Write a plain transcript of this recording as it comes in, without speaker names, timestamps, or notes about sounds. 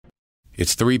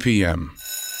It's 3 p.m.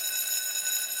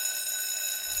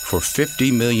 For 50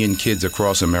 million kids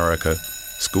across America,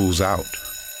 school's out.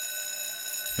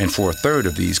 And for a third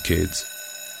of these kids,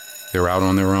 they're out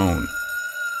on their own.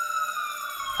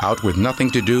 Out with nothing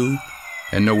to do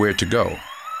and nowhere to go.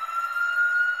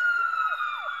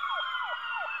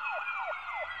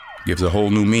 Gives a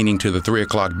whole new meaning to the 3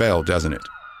 o'clock bell, doesn't it?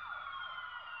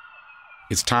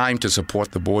 It's time to support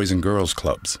the Boys and Girls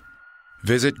Clubs.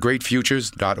 Visit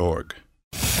greatfutures.org.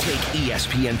 Take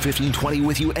ESPN 1520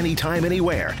 with you anytime,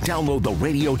 anywhere. Download the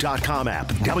radio.com app.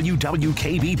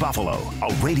 WWKB Buffalo,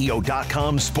 a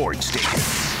radio.com sports station.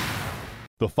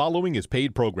 The following is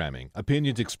paid programming.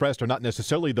 Opinions expressed are not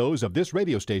necessarily those of this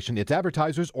radio station, its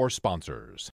advertisers, or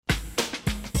sponsors.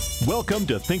 Welcome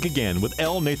to Think Again with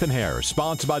L. Nathan Hare,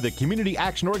 sponsored by the Community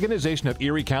Action Organization of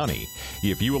Erie County.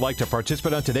 If you would like to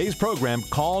participate on today's program,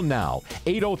 call now,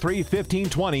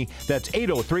 803-1520. That's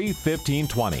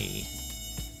 803-1520.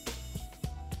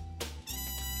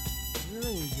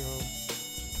 There we go.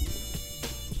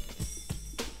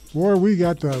 Boy, we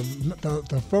got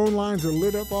the phone lines are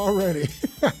lit up already.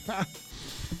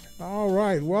 All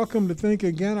right. Welcome to Think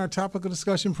Again, our topical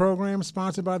discussion program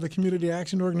sponsored by the Community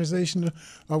Action Organization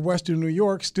of Western New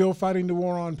York, still fighting the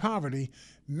war on poverty,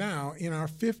 now in our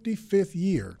 55th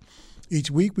year. Each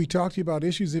week, we talk to you about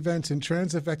issues, events, and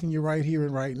trends affecting you right here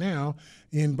and right now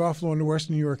in Buffalo and the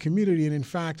Western New York community, and in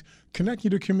fact, connect you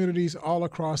to communities all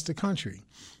across the country.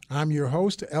 I'm your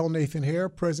host, L. Nathan Hare,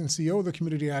 President and CEO of the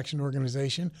Community Action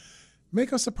Organization.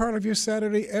 Make us a part of your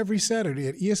Saturday every Saturday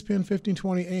at ESPN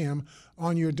 1520 AM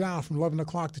on your dial from 11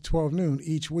 o'clock to 12 noon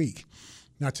each week.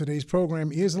 Now, today's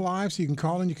program is live, so you can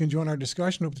call in. You can join our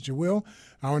discussion. Hope that you will.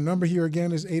 Our number here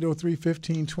again is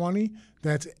 803-1520.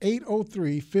 That's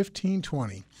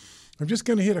 803-1520. I'm just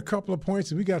going to hit a couple of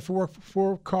points. We got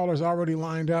four callers already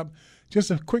lined up.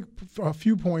 Just a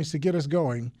few points to get us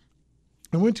going.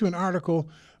 I went to an article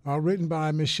written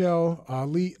by Michelle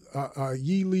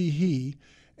Yi Lee He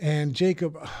and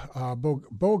Jacob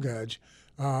Bogaj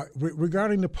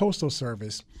regarding the Postal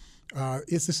Service.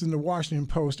 This is in the Washington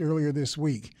Post earlier this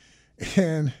week.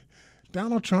 And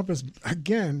Donald Trump is,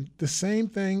 again, the same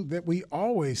thing that we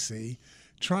always see,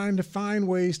 trying to find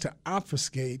ways to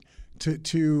obfuscate,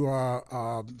 to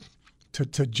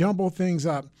jumble things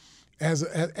up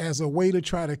as a way to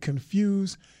try to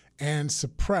confuse and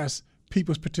suppress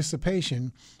people's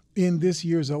participation in this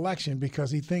year's election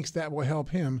because he thinks that will help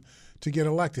him to get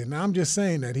elected. Now, I'm just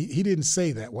saying that he didn't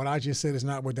say that. What I just said is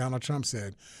not what Donald Trump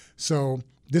said. So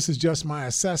this is just my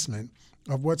assessment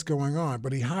of what's going on.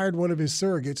 But he hired one of his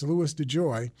surrogates, Louis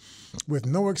DeJoy, with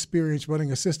no experience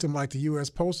running a system like the U.S.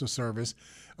 Postal Service,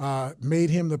 made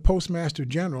him the Postmaster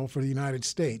General for the United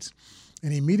States.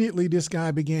 And immediately this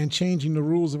guy began changing the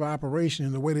rules of operation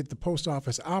in the way that the post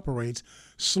office operates,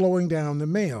 slowing down the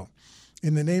mail.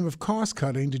 In the name of cost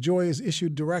cutting, DeJoy has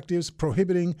issued directives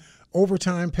prohibiting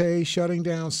overtime pay, shutting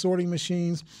down sorting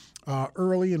machines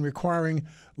early, and requiring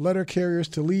letter carriers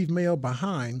to leave mail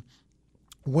behind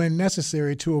when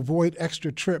necessary to avoid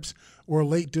extra trips or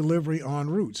late delivery en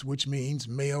routes, which means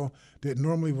mail that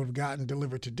normally would have gotten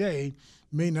delivered today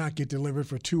may not get delivered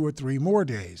for 2 or 3 more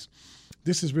days.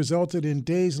 This has resulted in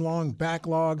days-long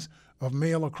backlogs of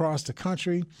mail across the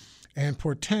country and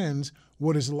portends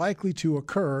what is likely to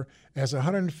occur as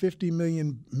 150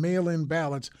 million mail-in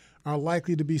ballots are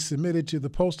likely to be submitted to the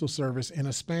Postal Service in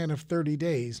a span of 30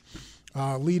 days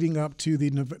leading up to the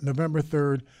November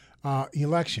 3rd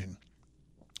election.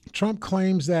 Trump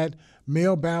claims that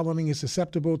mail balloting is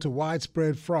susceptible to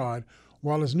widespread fraud,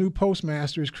 while his new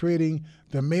postmaster is creating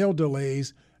the mail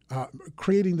delays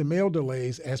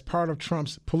as part of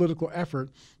Trump's political effort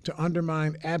to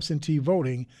undermine absentee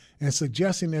voting and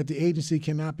suggesting that the agency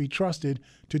cannot be trusted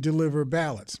to deliver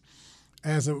ballots.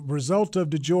 As a result of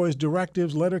DeJoy's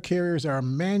directives, letter carriers are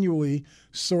manually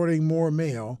sorting more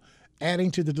mail, adding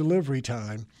to the delivery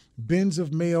time. Bins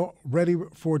of mail ready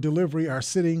for delivery are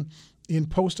sitting in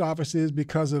post offices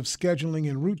because of scheduling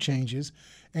and route changes,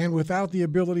 and without the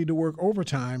ability to work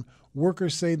overtime,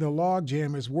 workers say the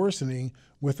logjam is worsening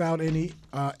without any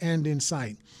end in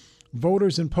sight.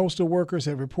 Voters and postal workers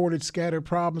have reported scattered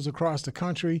problems across the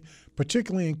country,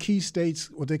 particularly in key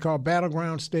states, what they call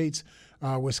battleground states,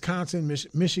 Wisconsin,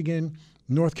 Michigan,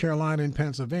 North Carolina, and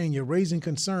Pennsylvania, raising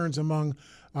concerns among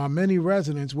many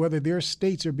residents whether their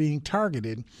states are being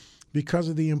targeted because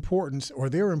of the importance or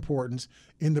their importance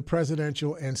in the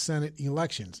presidential and Senate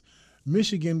elections.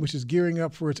 Michigan, which is gearing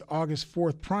up for its August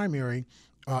 4th primary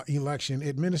election,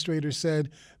 administrators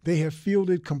said they have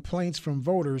fielded complaints from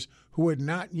voters who had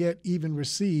not yet even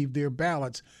received their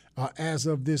ballots as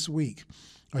of this week.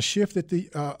 A shift at the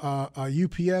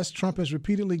UPS. Trump has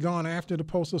repeatedly gone after the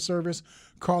Postal Service,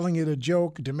 calling it a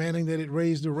joke, demanding that it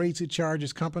raise the rates it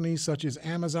charges companies such as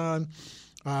Amazon.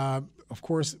 Of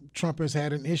course, Trump has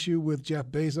had an issue with Jeff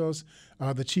Bezos,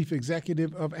 the chief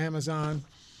executive of Amazon.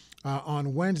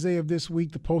 On Wednesday of this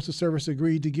week, the Postal Service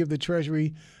agreed to give the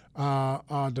Treasury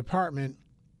Department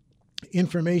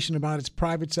information about its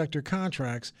private sector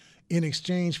contracts in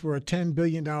exchange for a $10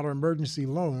 billion emergency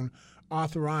loan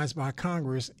authorized by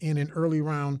Congress in an early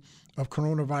round of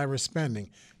coronavirus spending.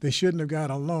 They shouldn't have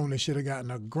got a loan. They should have gotten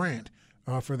a grant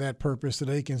for that purpose so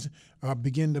they can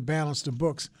begin to balance the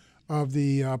books of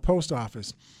the post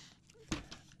office.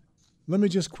 Let me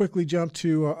just quickly jump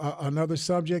to another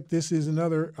subject. This is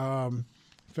another, in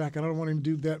fact, I don't want to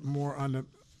do that more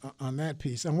on that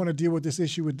piece. I want to deal with this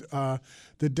issue with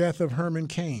the death of Herman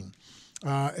Cain.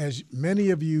 As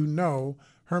many of you know,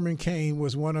 Herman Cain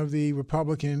was one of the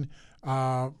Republican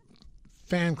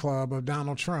fan club of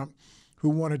Donald Trump who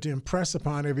wanted to impress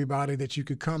upon everybody that you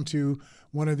could come to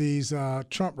one of these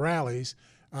Trump rallies,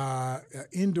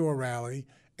 indoor rally,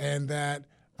 and that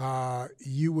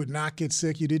you would not get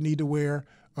sick. You didn't need to wear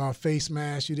a face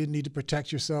mask. You didn't need to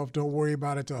protect yourself. Don't worry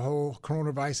about it. The whole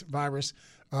coronavirus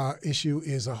issue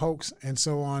is a hoax and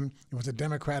so on. It was a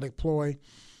Democratic ploy.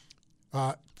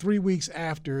 3 weeks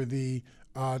after the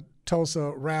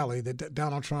Tulsa rally that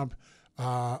Donald Trump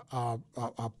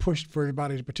pushed for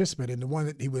everybody to participate in, the one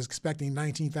that he was expecting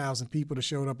 19,000 people to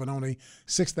show up and only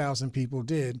 6,000 people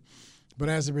did. But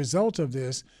as a result of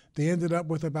this, they ended up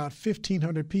with about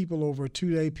 1,500 people over a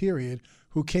 2-day period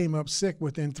who came up sick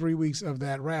within 3 weeks of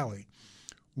that rally.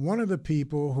 One of the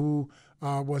people who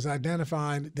was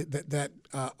identified that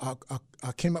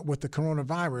came up with the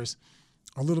coronavirus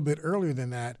a little bit earlier than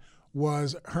that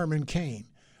was Herman Cain.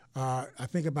 I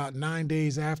think about 9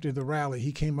 days after the rally,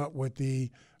 he came up with the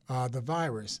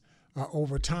virus.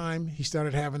 Over time, he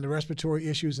started having the respiratory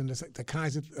issues and the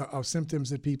kinds of symptoms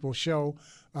that people show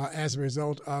as a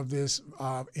result of this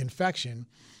infection.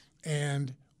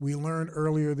 And we learned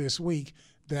earlier this week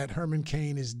that Herman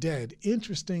Cain is dead.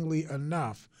 Interestingly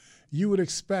enough, you would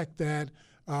expect that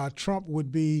Trump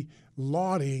would be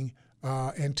lauding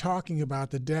and talking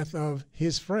about the death of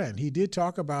his friend. He did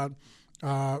talk about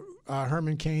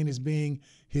Herman Cain as being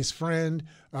his friend.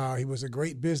 He was a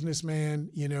great businessman,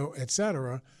 et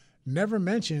cetera. Never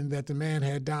mentioned that the man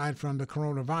had died from the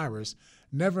coronavirus.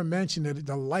 Never mentioned that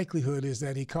the likelihood is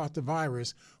that he caught the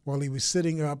virus while he was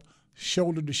sitting up,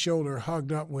 shoulder to shoulder,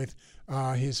 hugged up with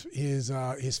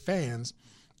his fans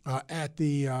at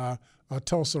the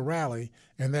Tulsa rally,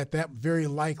 and that very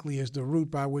likely is the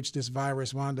route by which this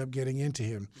virus wound up getting into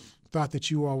him. Thought that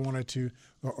you all wanted to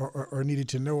or needed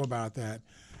to know about that.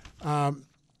 And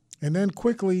then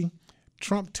quickly,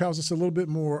 Trump tells us a little bit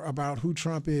more about who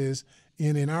Trump is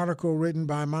in an article written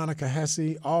by Monica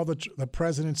Hesse, All the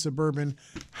President's Suburban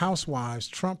Housewives.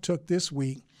 Trump took this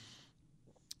week,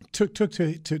 took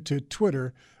to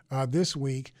Twitter this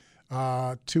week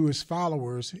to his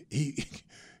followers.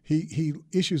 He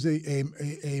issues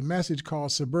a message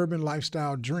called Suburban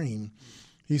Lifestyle Dream.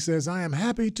 He says, I am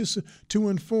happy to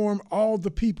inform all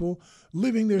the people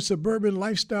living their suburban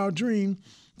lifestyle dream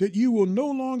that you will no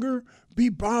longer be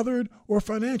bothered or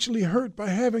financially hurt by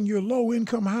having your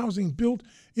low-income housing built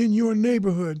in your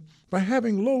neighborhood,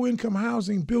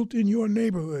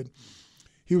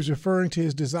 He was referring to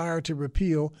his desire to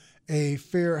repeal a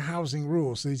fair housing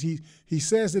rule. So he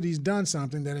says that he's done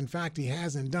something that, in fact, he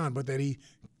hasn't done, but that he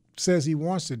says he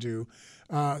wants to do.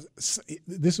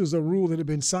 This was a rule that had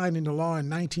been signed into law in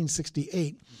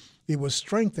 1968. It was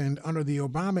strengthened under the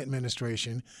Obama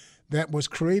administration, that was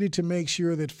created to make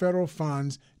sure that federal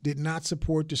funds did not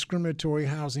support discriminatory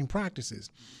housing practices.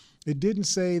 It didn't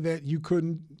say that you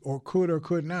couldn't or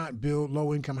could not build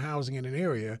low-income housing in an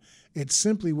area. It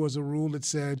simply was a rule that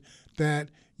said that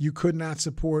you could not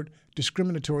support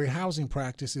discriminatory housing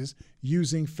practices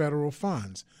using federal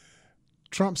funds.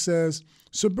 Trump says,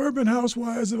 Suburban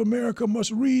Housewives of America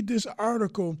must read this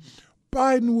article.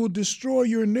 Biden will destroy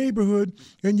your neighborhood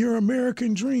and your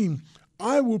American dream.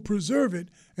 I will preserve it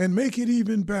and make it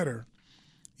even better.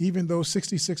 Even though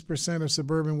 66% of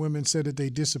suburban women said that they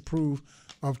disapprove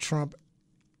of Trump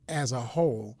as a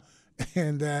whole,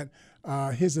 and that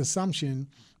his assumption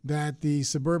that the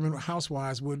suburban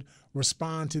housewives would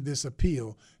respond to this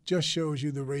appeal just shows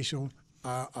you the racial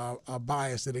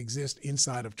bias that exists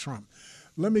inside of Trump.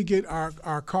 Let me get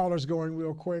our callers going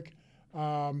real quick.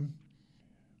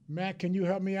 Matt, can you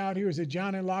help me out here? Is it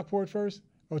John in Lockport first?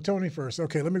 Oh, Tony first.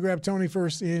 Okay, let me grab Tony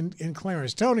first in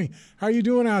Clarence. Tony, how are you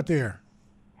doing out there?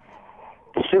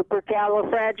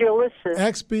 Supercalifragilistic.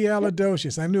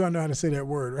 Expialidocious. I knew I know how to say that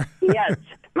word. Right? Yes.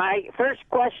 My first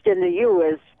question to you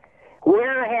is,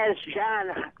 where has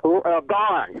John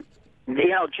gone? You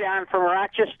know, John from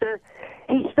Rochester?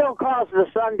 He still calls the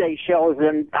Sunday shows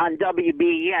on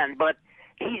WBEN, but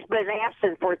he's been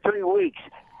absent for 3 weeks.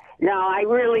 Now, I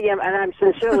really am, and I'm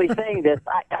sincerely saying this,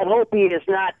 I hope he has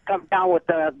not come down with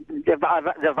the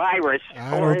virus.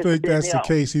 I don't think that's the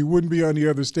case. He wouldn't be on the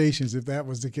other stations if that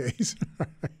was the case.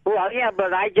 Well, yeah,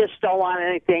 but I just don't want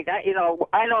anything. You know,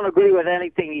 I don't agree with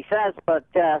anything he says, but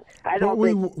I don't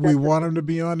think... We want him to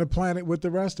be on the planet with the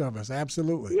rest of us,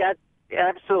 absolutely. Yeah,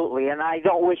 absolutely, and I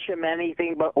don't wish him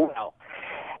anything but well.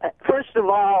 First of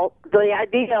all, the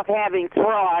idea of having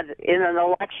fraud in an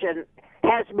election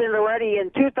has been already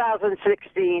in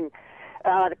 2016.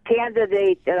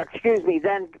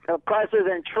 Then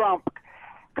President Trump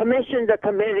commissioned a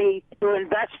committee to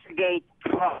investigate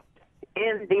fraud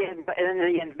in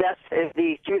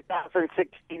the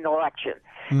 2016 election.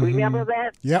 Mm-hmm. Remember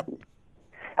that? Yep.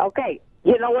 Okay.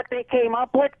 You know what they came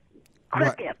up with?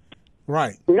 Cricket.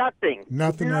 Right. Nothing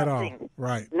at all.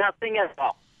 Right. Nothing at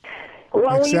all.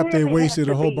 Well, except they wasted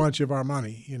a whole bunch of our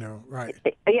money, you know, right.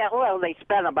 Yeah, well, they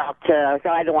spent about, I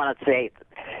don't want to say,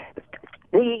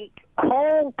 the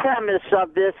whole premise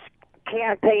of this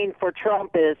campaign for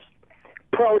Trump is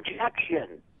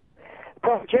projection.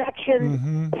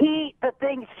 Projection, the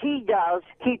things he does,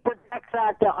 he projects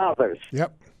onto others.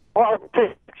 Yep. Or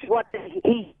what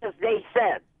they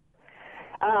said.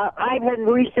 I've in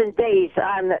recent days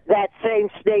on that same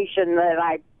station that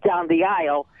I down the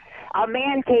aisle,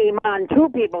 two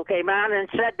people came on and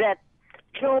said that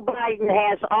Joe Biden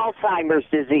has Alzheimer's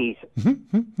disease.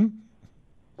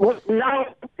 With no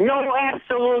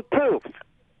absolute proof.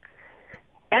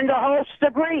 And the host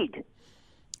agreed.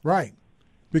 Right.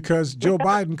 Because Joe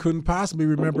Biden couldn't possibly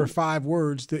remember 5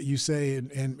 words that you say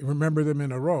and remember them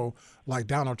in a row like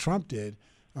Donald Trump did.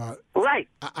 Right.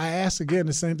 I asked again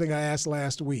the same thing I asked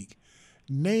last week.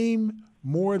 Name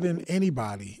more than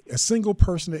anybody, a single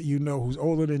person that you know who's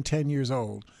older than 10 years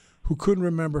old who couldn't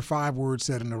remember 5 words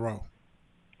said in a row.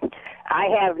 I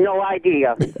have no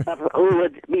idea of who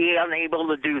would be unable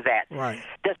to do that. Right.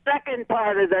 The second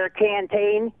part of their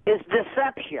campaign is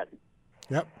deception.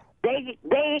 Yep. They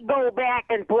go back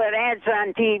and put ads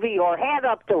on TV, or had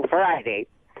up till Friday,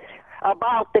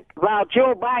 about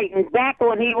Joe Biden back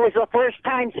when he was a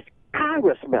first-time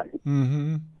congressman.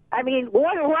 Mm-hmm. I mean,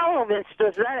 what relevance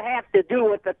does that have to do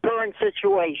with the current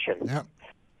situation? Yep.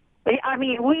 I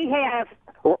mean, we have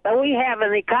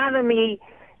an economy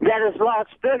that has lost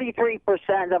 33%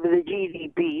 of the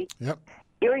GDP. Yep.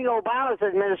 During Obama's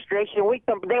administration,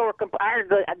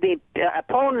 the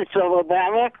opponents of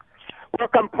Obama were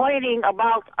complaining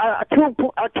about a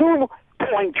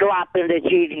 2-point drop in the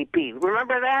GDP.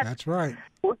 Remember that? That's right.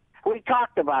 We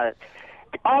talked about it.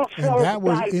 Also, and that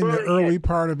was in the early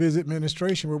part of his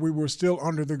administration where we were still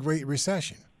under the Great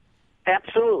Recession.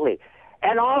 Absolutely.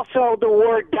 And also the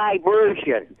word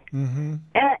diversion. Mm-hmm.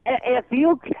 If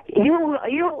you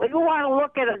want to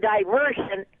look at a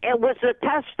diversion, it was a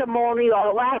testimony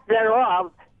or lack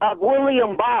thereof of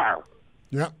William Barr,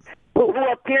 yep, who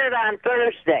appeared on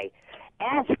Thursday.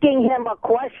 Asking him a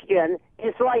question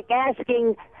is like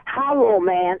asking Hollow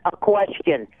Man a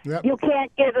question. Yep. You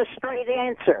can't get a straight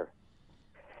answer.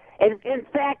 In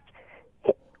fact,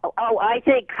 I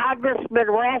think Congressman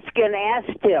Raskin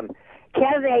asked him,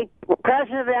 can a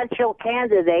presidential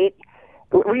candidate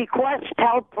request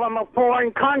help from a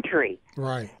foreign country?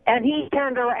 Right. And he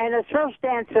turned around, and his first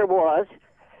answer was,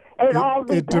 it all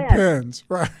depends. It depends,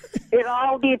 right. It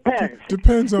all depends.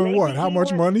 Depends on what? How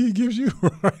much money he gives you?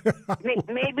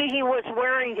 Maybe he was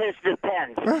wearing his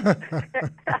depends.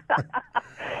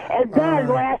 And then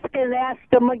Raskin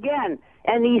asked him again,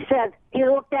 and he said, he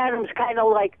looked at him kind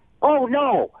of like, oh,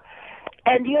 no.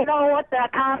 And you know what the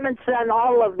comments on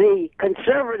all of the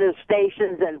conservative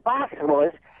stations and Fox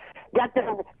was? That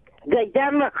the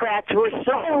Democrats were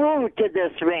so rude to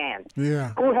this man,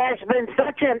 yeah, who has been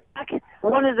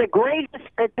one of the greatest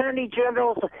attorney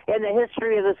generals in the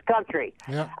history of this country.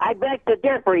 Yeah. I beg to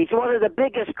differ. He's one of the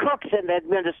biggest crooks in the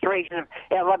administration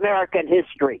of American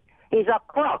history. He's a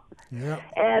crook. Yeah.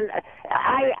 And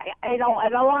and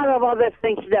a lot of other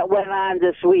things that went on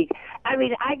this week. I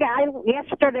mean,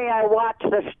 yesterday I watched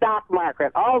the stock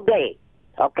market all day.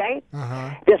 Okay?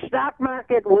 Uh-huh. The stock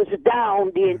market was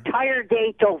down the entire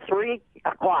day till 3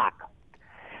 o'clock.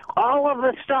 All of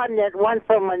a sudden, it went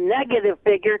from a negative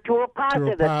figure to a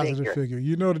positive figure.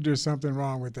 You know that there's something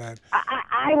wrong with that.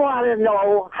 I want to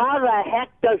know how the heck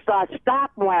does the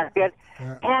stock market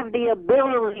have the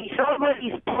ability,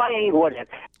 somebody's playing with it.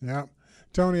 Yeah.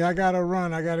 Tony, I got to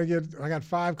run. I got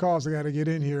 5 calls I got to get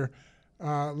in here.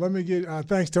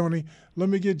 Thanks, Tony. Let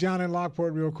me get John in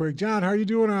Lockport real quick. John, how are you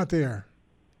doing out there?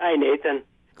 Hi, Nathan.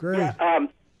 Great. Yeah,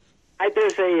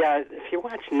 there's if you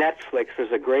watch Netflix,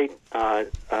 there's a great a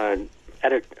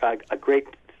great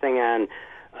thing on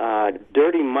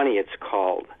Dirty Money, it's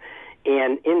called.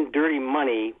 And in Dirty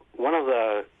Money, one of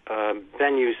the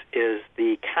venues is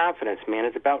the Confidence Man.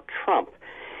 It's about Trump.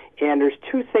 And there's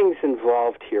 2 things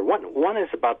involved here. One is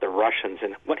about the Russians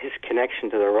and what his connection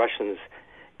to the Russians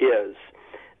is.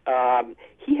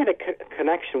 He had a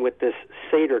connection with this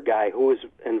Sater guy who was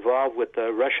involved with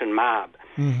the Russian mob.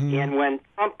 Mm-hmm. And when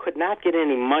Trump could not get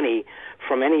any money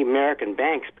from any American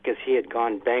banks because he had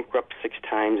gone bankrupt 6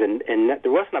 times, and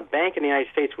there wasn't a bank in the United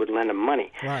States would lend him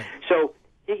money. Right. So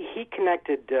he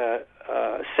connected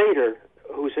Sater,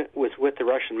 who was with the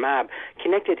Russian mob,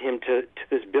 connected him to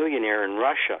this billionaire in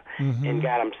Russia, mm-hmm. and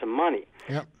got him some money.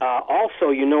 Yep. Also,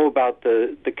 you know about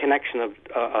the connection of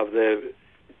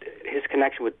his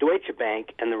connection with Deutsche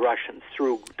Bank and the Russians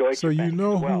through Deutsche Bank.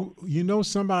 So you know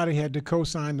somebody had to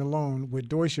co-sign the loan with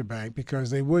Deutsche Bank because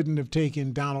they wouldn't have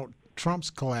taken Donald Trump's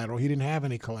collateral. He didn't have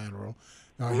any collateral.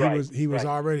 He was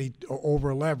already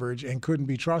over leveraged and couldn't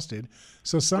be trusted.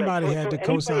 So somebody had to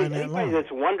co-sign that loan. Anybody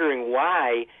that's wondering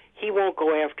why he won't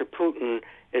go after Putin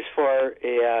as far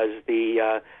as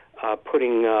the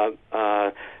putting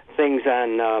things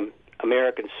on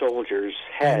American soldiers'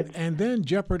 heads. And then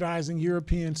jeopardizing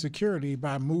European security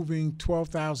by moving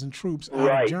 12,000 troops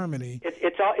out of Germany.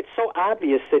 It's so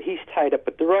obvious that he's tied up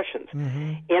with the Russians.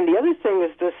 Mm-hmm. And the other thing is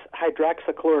this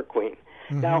hydroxychloroquine.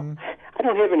 Mm-hmm. Now, I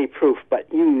don't have any proof,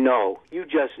 but you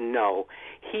just know,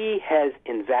 he has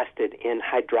invested in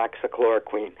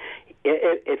hydroxychloroquine.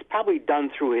 It's probably done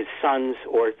through his sons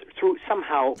or through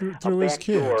somehow through his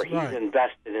kids. He's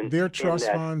invested in their trust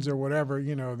funds or whatever.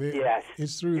 Yes,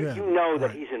 it's through them. You know that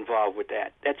he's involved with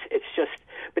that. It's just.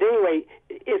 But anyway,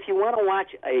 if you want to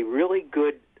watch a really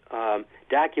good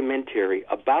documentary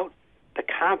about the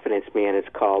Confidence Man, it's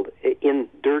called, in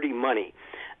Dirty Money,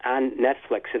 on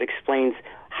Netflix, it explains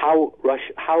how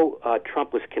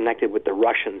Trump was connected with the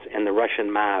Russians and the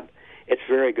Russian mob. It's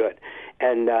very good.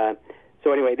 And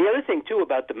so anyway, the other thing too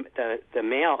about the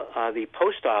mail, the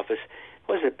post office,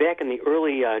 was it back in the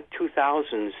early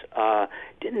 2000s?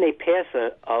 Didn't they pass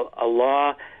a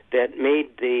law that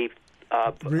made the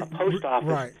post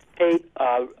office pay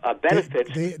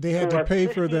benefits? They had to pay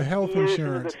for the health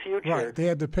insurance. The right. They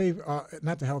had to pay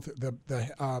not the health, the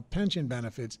pension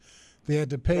benefits. They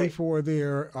had to pay for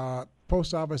their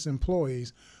post office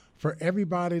employees. For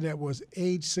everybody that was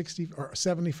age 60 or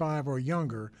 75 or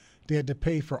younger, they had to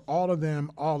pay for all of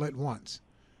them all at once.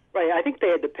 Right. I think they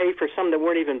had to pay for some that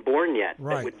weren't even born yet.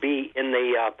 Right. That would be in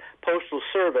the Postal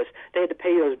Service. They had to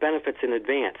pay those benefits in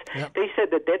advance. Yep. They said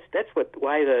that's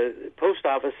why the post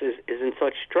office is in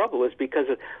such trouble, is because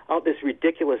of all this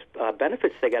ridiculous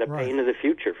benefits they got to pay into the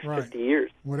future for 50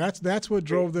 years. Well, that's what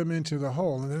drove them into the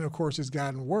hole. And then, of course, it's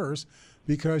gotten worse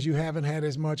because you haven't had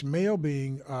as much mail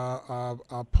being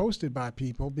posted by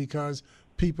people because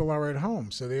people are at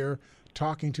home. So they're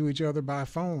talking to each other by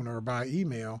phone or by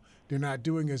email. They're not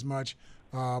doing as much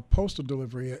postal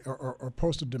delivery or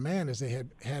postal demand as they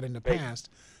had in the past.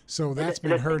 So that's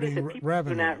been hurting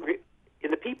revenue.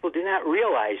 The people do not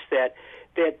realize that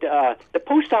the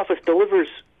post office delivers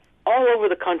all over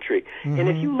the country. Mm-hmm. And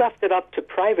if you left it up to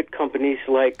private companies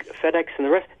like FedEx and the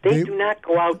rest, they do not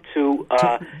go out to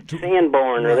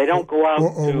Sanborn, or they don't go out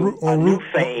to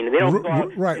Newfane. They don't go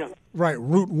out, right. Right,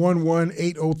 Route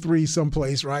 11803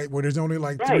 someplace, right, where there's only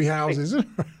like 3 houses.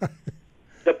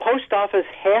 The post office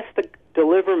has to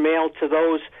deliver mail to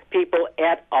those people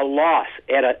at a loss,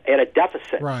 at a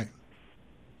deficit. Right.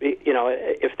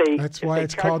 If they that's why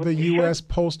it's called the U.S.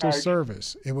 Postal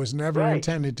Service. It was never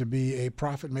intended to be a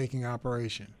profit-making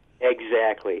operation.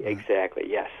 Exactly,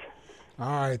 yes.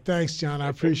 All right, thanks, John. I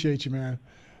appreciate you, man.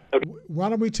 Okay. Why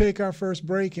don't we take our first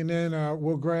break, and then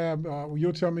we'll grab,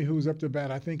 you'll tell me who's up to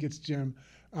bat. I think it's Jim.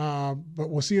 But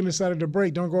we'll see you on the side of the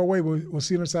break. Don't go away. We'll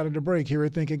see you on the side of the break here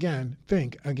at Think Again.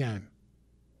 Think Again.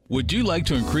 Would you like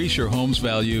to increase your home's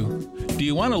value? Do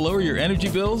you want to lower your energy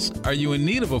bills? Are you in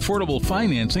need of affordable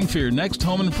financing for your next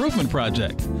home improvement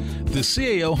project? The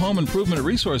CAO Home Improvement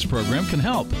Resource Program can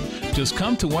help. Just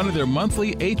come to one of their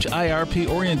monthly HIRP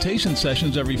orientation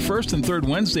sessions every first and third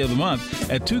Wednesday of the month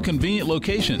at 2 convenient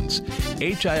locations.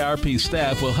 HIRP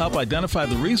staff will help identify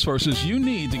the resources you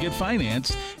need to get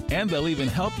financed, and they'll even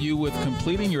help you with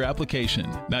completing your application.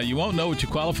 Now, you won't know what you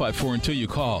qualify for until you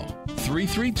call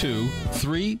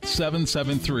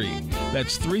 332-3773.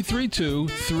 That's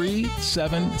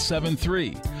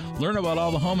 332-3773. Learn about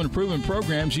all the home improvement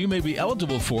programs you may be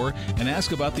eligible for and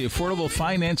ask about the affordable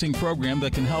financing program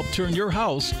that can help turn your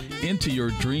house into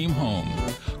your dream home.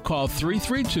 Call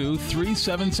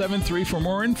 332-3773 for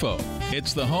more info.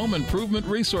 It's the Home Improvement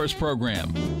Resource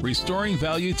Program, restoring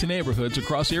value to neighborhoods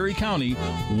across Erie County,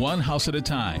 one house at a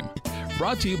time.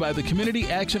 Brought to you by the Community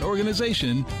Action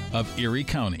Organization of Erie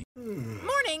County.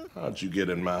 Morning. How'd you get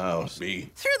in my house, B?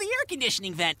 Through the air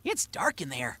conditioning vent. It's dark in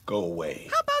there. Go away.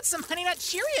 How about some Honey Nut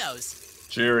Cheerios?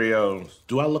 Cheerios.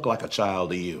 Do I look like a child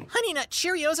to you? Honey Nut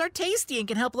Cheerios are tasty and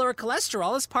can help lower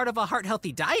cholesterol as part of a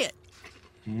heart-healthy diet.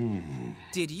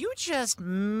 Did you just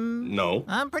No.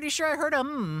 I'm pretty sure I heard a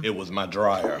It was my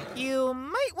dryer. You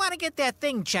might want to get that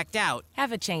thing checked out.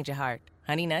 Have a change of heart.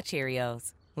 Honey Nut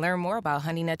Cheerios. Learn more about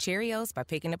Honey Nut Cheerios by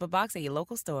picking up a box at your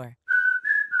local store.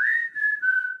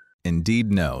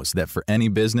 Indeed knows that for any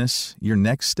business, your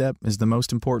next step is the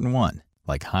most important one,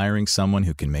 like hiring someone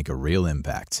who can make a real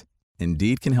impact.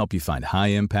 Indeed can help you find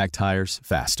high-impact hires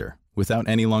faster, without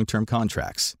any long-term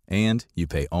contracts, and you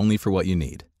pay only for what you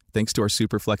need, thanks to our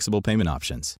super flexible payment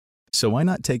options. So why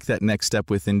not take that next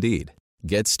step with Indeed?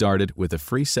 Get started with a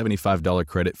free $75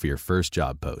 credit for your first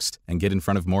job post and get in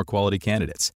front of more quality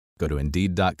candidates. Go to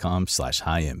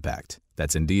Indeed.com/high-impact.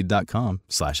 That's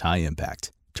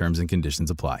Indeed.com/high-impact. Terms and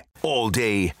conditions apply. All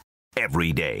day,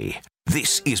 every day.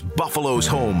 This is Buffalo's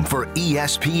home for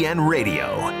ESPN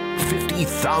Radio.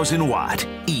 50,000 watt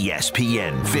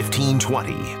ESPN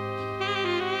 1520.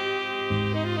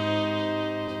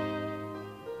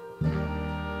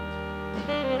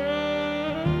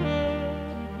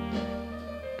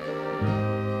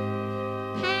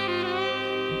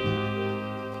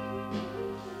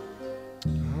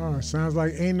 Sounds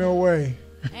like Ain't No Way.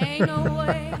 Ain't no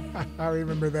way. I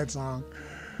remember that song.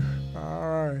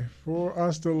 All right. For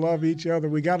us to love each other,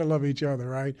 we got to love each other,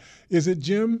 right? Is it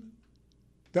Jim?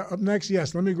 Up next?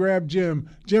 Yes. Let me grab Jim.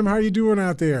 Jim, how you doing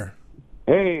out there?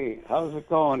 Hey, how's it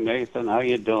going, Nathan? How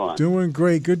you doing? Doing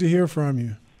great. Good to hear from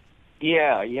you.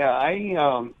 Yeah.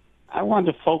 I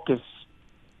wanted to focus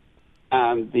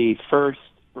on the first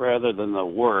rather than the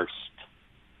worst.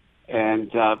 And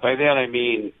by that I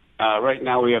mean right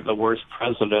now we have the worst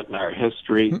president in our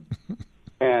history,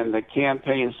 and the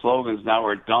campaign slogans now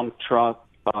are dump truck,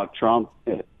 Trump.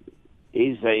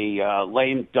 He's a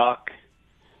lame duck,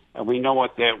 and we know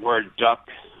what that word duck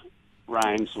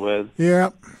rhymes with. Yeah.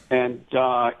 And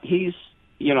he's,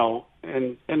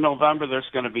 in November there's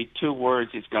going to be two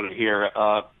words he's going to hear.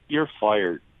 You're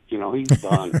fired. He's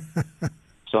done.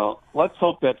 So let's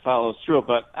hope that follows through.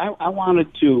 But I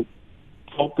wanted to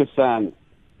focus on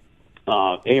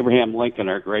Abraham Lincoln,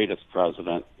 our greatest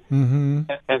president, and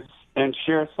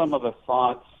share some of the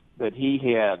thoughts that he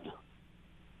had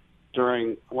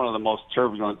during one of the most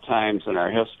turbulent times in our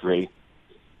history.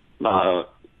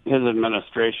 His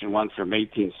administration went from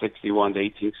 1861 to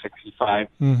 1865.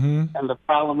 And the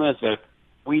problem is that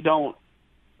we don't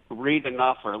read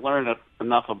enough or learn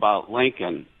enough about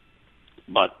Lincoln.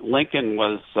 But Lincoln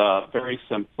was very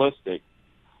simplistic.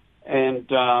 And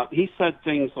he said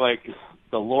things like,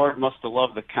 the Lord must have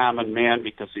loved the common man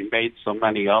because he made so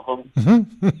many of them.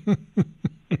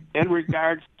 In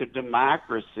regards to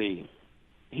democracy,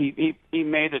 he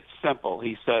made it simple.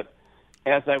 He said,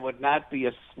 as I would not be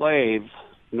a slave,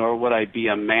 nor would I be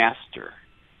a master.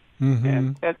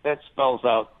 And that spells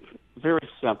out very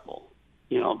simple,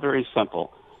 very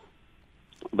simple.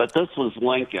 But this was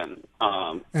Lincoln.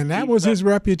 And that was his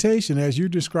reputation, as you're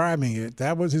describing it.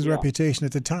 That was his reputation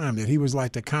at the time, that he was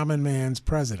like the common man's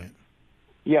president.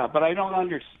 Yeah, but I don't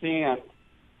understand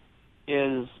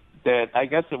is that I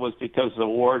guess it was because the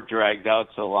war dragged out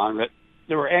so long that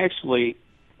there were actually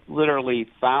literally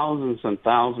thousands and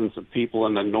thousands of people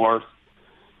in the North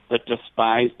that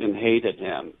despised and hated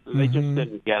him. They just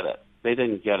didn't get it. They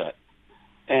didn't get it.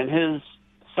 And his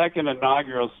second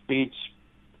inaugural speech,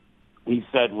 he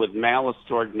said, with malice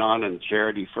toward none and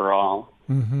charity for all.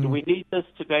 Do we need this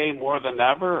today more than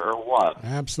ever, or what?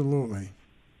 Absolutely.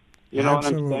 You know what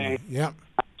I'm saying? Yep.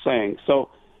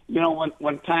 So,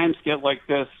 when times get like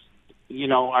this,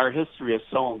 our history is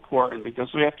so important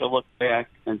because we have to look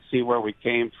back and see where we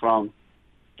came from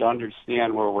to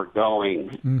understand where we're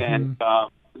going. And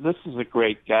this is a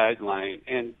great guideline.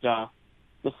 And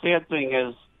the sad thing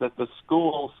is that the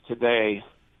schools today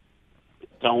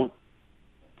don't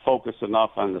focus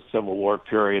enough on the Civil War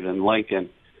period in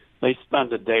Lincoln. They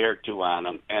spend a day or two on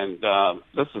them, and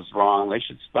this is wrong. They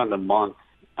should spend a month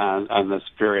on this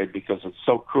period because it's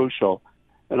so crucial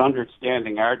in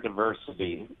understanding our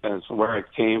diversity as where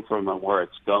it came from and where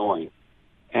it's going.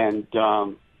 And,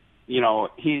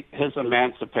 his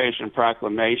Emancipation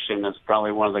Proclamation is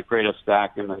probably one of the greatest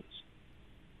documents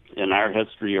in our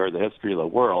history or the history of the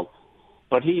world.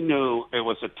 But he knew it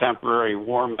was a temporary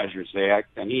War Measures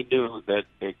Act, and he knew that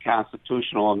a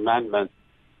constitutional amendment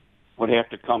would have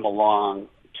to come along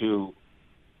to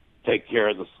take care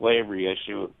of the slavery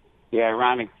issue. The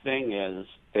ironic thing is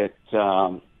that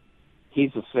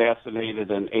he's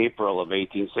assassinated in April of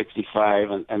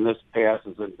 1865, and this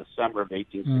passes in December of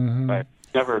 1865.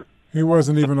 Never. He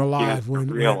wasn't even alive when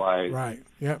realized right.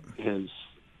 Yep.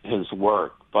 his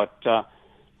work. But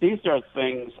these are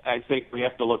things I think we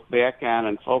have to look back on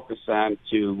and focus on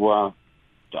to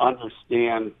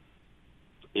understand,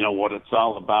 what it's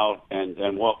all about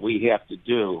and what we have to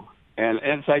do. And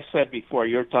as I said before,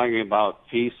 you're talking about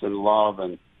peace and love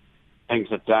and things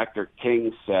that Dr.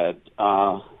 King said.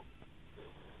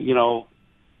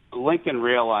 Lincoln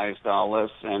realized all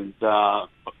this, and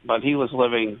but he was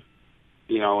living,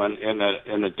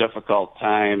 in a difficult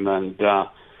time, and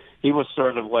he was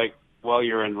sort of like, well,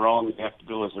 you're in Rome, you have to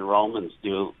do as the Romans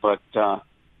do. But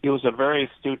he was a very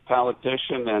astute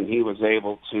politician, and he was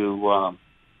able to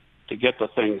get the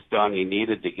things done he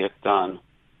needed to get done.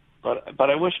 But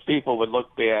I wish people would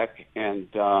look back and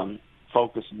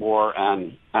focus more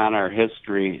on our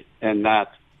history and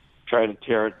not try to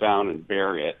tear it down and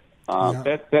bury it.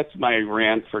 That's my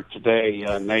rant for today,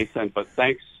 Nathan. But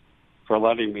thanks for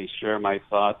letting me share my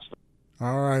thoughts.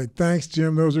 All right. Thanks,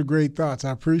 Jim. Those are great thoughts.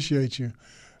 I appreciate you.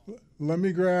 Let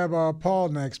me grab Paul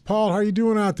next. Paul, how are you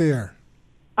doing out there?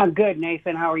 I'm good,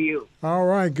 Nathan. How are you? All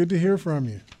right. Good to hear from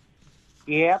you.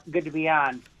 Yep. Good to be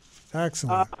on.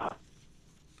 Excellent.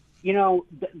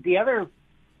 The other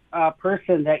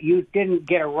person that you didn't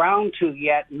get around to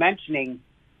yet mentioning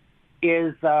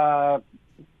is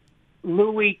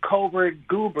Louis Covert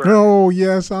Goober. Oh,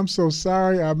 yes. I'm so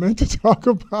sorry. I meant to talk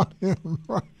about him.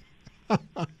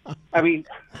 I mean,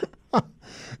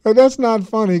 that's not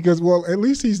funny because, well, at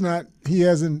least he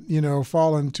hasn't,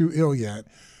 fallen too ill yet.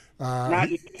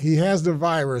 He has the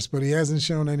virus, but he hasn't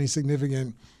shown any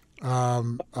significant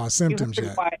symptoms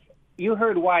yet. You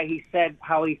heard why he said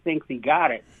how he thinks he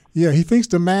got it. Yeah, he thinks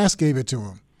the mask gave it to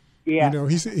him. Yeah.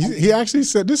 He actually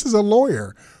said, this is a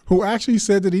lawyer who actually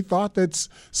said that he thought that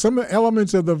some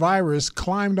elements of the virus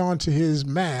climbed onto his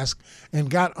mask and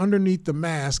got underneath the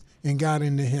mask and got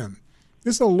into him.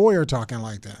 This is a lawyer talking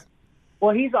like that.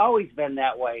 Well, he's always been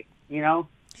that way,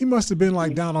 He must have been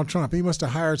like Donald Trump. He must have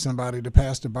hired somebody to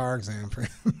pass the bar exam for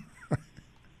him.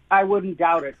 I wouldn't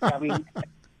doubt it. I mean,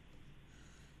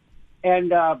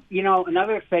 and,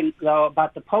 another thing, though,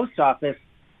 about the post office,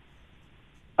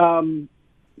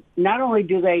 not only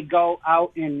do they go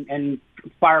out in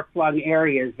far-flung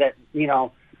areas that,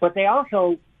 but they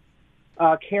also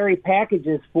carry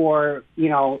packages for,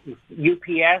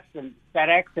 UPS and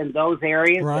FedEx and those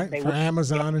areas. Right, for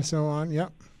Amazon and so on,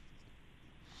 yep.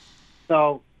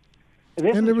 So,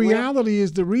 and the reality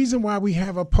is the reason why we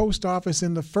have a post office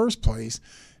in the first place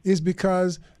is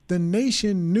because the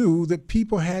nation knew that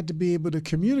people had to be able to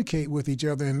communicate with each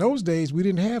other. In those days, we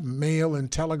didn't have mail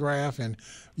and telegraph and,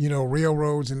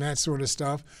 railroads and that sort of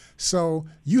stuff. So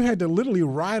you had to literally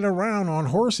ride around on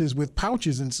horses with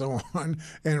pouches and so on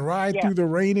and ride through the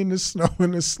rain and the snow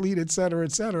and the sleet, et cetera,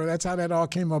 et cetera. That's how that all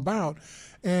came about.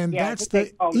 And that's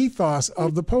the ethos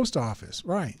of the post office,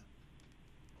 right?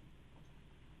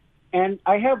 And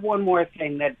I have one more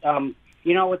thing that,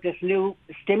 with this new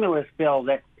stimulus bill,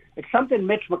 that it's something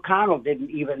Mitch McConnell didn't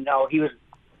even know. He was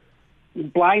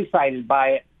blindsided by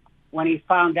it when he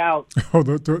found out. Oh,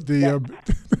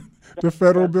 the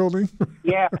federal building?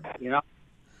 Yeah,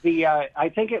 I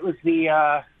think it was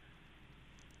the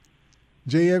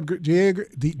J.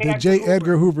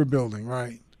 Edgar Hoover building,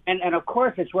 right? And of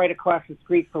course, it's right across the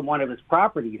street from one of his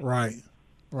properties. Right.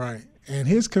 And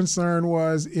his concern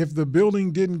was if the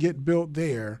building didn't get built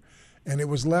there and it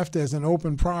was left as an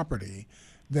open property,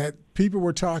 that people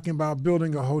were talking about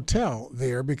building a hotel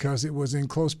there because it was in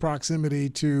close proximity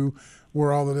to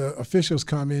where all of the officials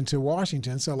come into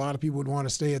Washington. So a lot of people would want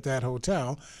to stay at that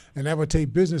hotel, and that would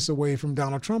take business away from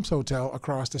Donald Trump's hotel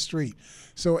across the street.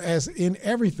 So as in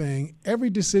everything, every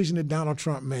decision that Donald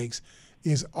Trump makes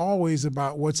is always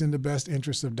about what's in the best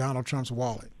interest of Donald Trump's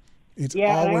wallet. It's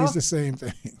always the same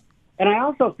thing. And I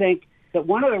also think that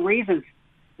one of the reasons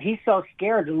he's so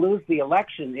scared to lose the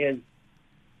election is,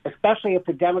 especially if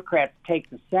the Democrats take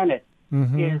the Senate,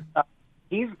 is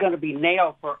he's going to be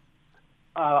nailed for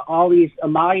all these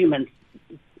emoluments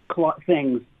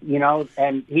things,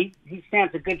 and he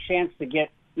stands a good chance to get,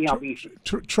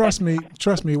 Trust me.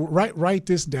 Write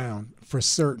this down for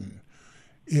certain.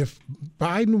 If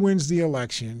Biden wins the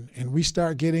election and we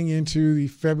start getting into the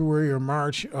February or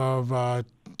March of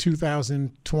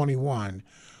 2021,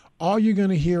 all you're going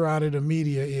to hear out of the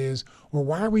media is, well,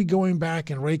 why are we going back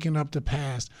and raking up the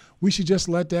past? We should just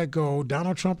let that go.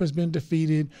 Donald Trump has been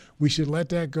defeated. We should let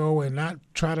that go and not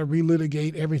try to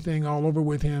relitigate everything all over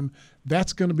with him.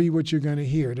 That's going to be what you're going to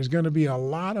hear. There's going to be a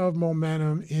lot of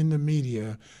momentum in the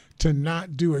media to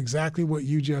not do exactly what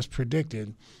you just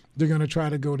predicted. They're going to try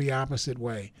to go the opposite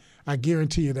way. I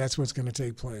guarantee you that's what's going to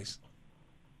take place.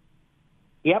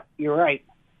 Yep, you're right.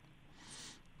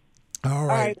 All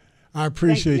right. I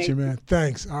appreciate you, man.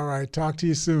 Thanks. All right. Talk to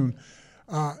you soon.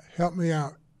 Help me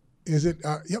out. Is it?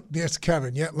 Yep, there's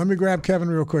Kevin. Yeah, let me grab Kevin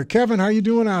real quick. Kevin, how you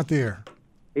doing out there?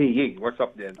 Hey, what's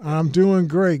up, Dan? I'm doing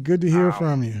great. Good to hear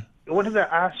from you. I wanted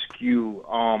to ask you,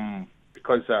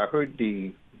 because I heard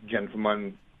the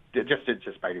gentleman,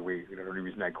 just by the way, the only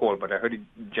reason I called, but I heard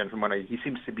the gentleman, he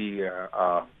seems to be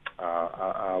a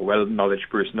well-knowledge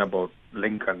person about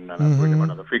Lincoln, and I've heard him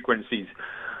on other frequencies.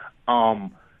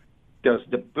 Does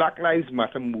the Black Lives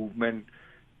Matter movement,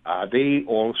 do they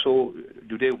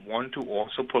want to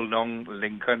also pull down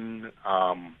Lincoln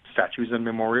statues and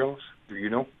memorials? Do you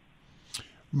know?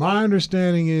 My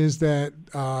understanding is that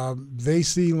they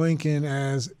see Lincoln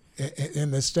as,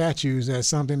 in the statues, as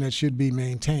something that should be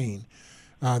maintained.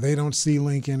 They don't see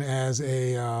Lincoln as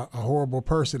a horrible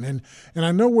person. And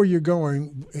I know where you're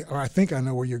going, or I think I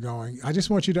know where you're going. I just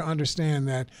want you to understand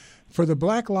that for the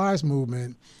Black Lives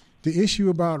Movement, the issue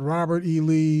about Robert E.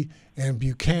 Lee and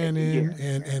Buchanan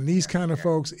and these kind of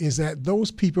folks is that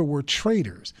those people were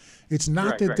traitors. It's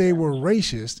not that they were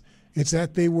racist. It's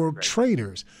that they were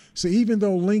traitors. So even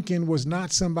though Lincoln was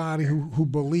not somebody who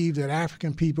believed that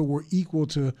African people were equal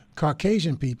to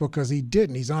Caucasian people, because he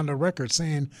didn't. He's on the record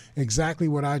saying exactly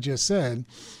what I just said.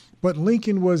 But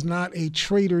Lincoln was not a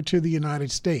traitor to the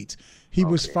United States. He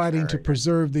was fighting to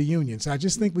preserve the Union. So I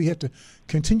just think we have to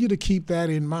continue to keep that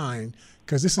in mind,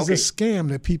 because this is a scam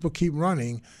that people keep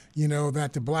running,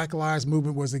 that the Black Lives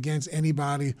Movement was against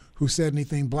anybody who said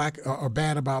anything black or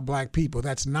bad about black people.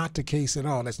 That's not the case at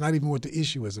all. That's not even what the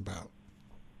issue is about.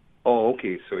 Oh,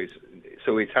 okay.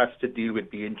 So it has to deal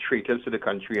with being traitors to the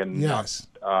country and not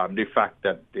the fact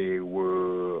that they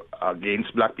were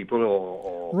against black people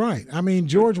or right. I mean,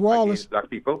 George Wallace. Black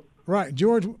people. Right.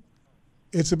 George.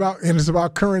 It's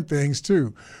about current things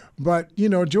too. But,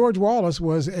 George Wallace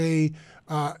was a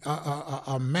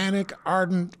manic,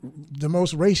 ardent, the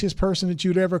most racist person that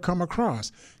you'd ever come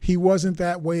across. He wasn't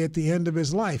that way at the end of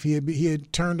his life. He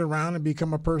had turned around and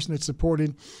become a person that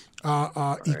supported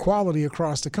equality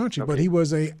across the country. But he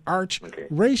was a arch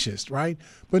racist, right?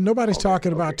 But nobody's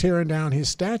talking about tearing down his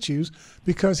statues,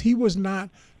 because he was not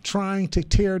trying to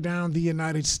tear down the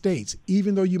United States.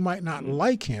 Even though you might not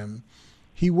like him,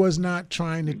 he was not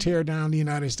trying to tear down the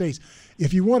United States.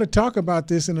 If you want to talk about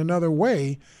this in another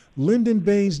way, Lyndon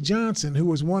Baines Johnson, who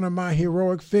was one of my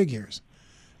heroic figures,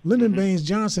 Lyndon Baines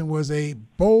Johnson was a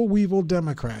boll weevil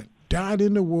Democrat,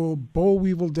 dyed-in-the-wool boll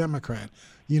weevil Democrat,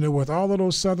 with all of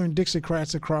those Southern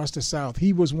Dixiecrats across the South.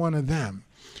 He was one of them.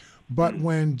 But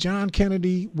when John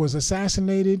Kennedy was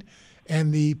assassinated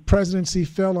and the presidency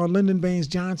fell on Lyndon Baines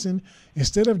Johnson,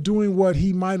 instead of doing what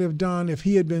he might have done if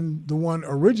he had been the one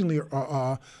originally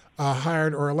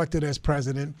hired or elected as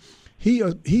president,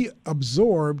 he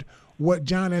absorbed what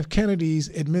John F. Kennedy's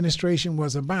administration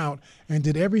was about and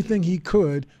did everything he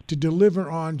could to deliver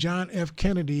on John F.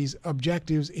 Kennedy's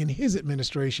objectives in his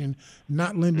administration,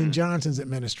 not Lyndon Johnson's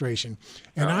administration.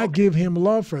 And I give him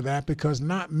love for that, because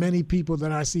not many people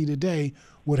that I see today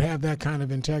would have that kind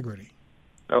of integrity.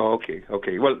 Oh,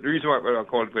 okay. Well, the reason why I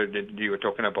called, you were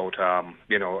talking about,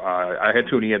 I had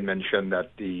Tony had mentioned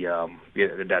that the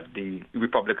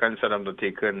Republicans had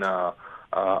undertaken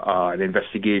an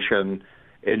investigation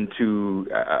into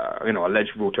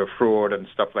alleged voter fraud and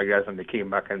stuff like that, and they came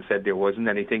back and said there wasn't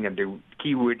anything, and the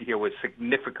key word here was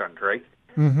significant, right?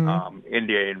 In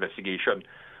their investigation.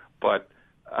 But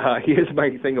here's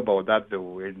my thing about that,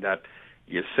 though, in that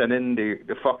you're sending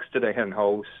the fox to the hen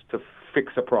house to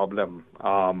fix a problem,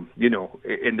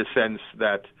 in the sense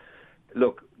that,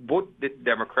 look, both the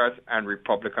Democrat and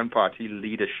Republican Party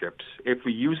leaderships, if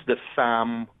we use the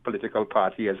SAM political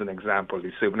party as an example,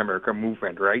 the Serving America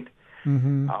movement, right?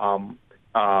 The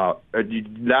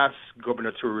last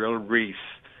gubernatorial race,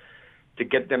 to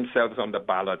get themselves on the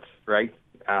ballot, right?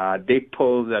 They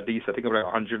pulled at least, I think, about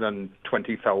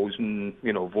 120,000,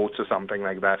 votes or something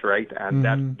like that, right? And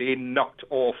that they knocked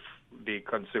off the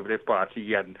Conservative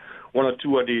Party and one or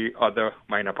two of the other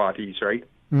minor parties, right?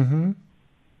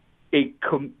 A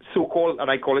so-called,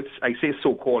 and I say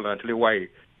so-called, and I'll tell you why.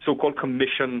 So-called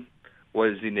commission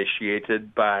was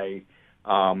initiated by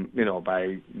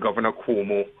Governor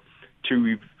Cuomo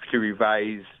to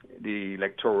revise the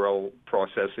electoral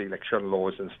process, the election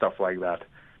laws, and stuff like that.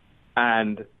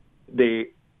 and this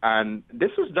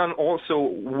was done also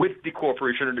with the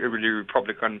cooperation of the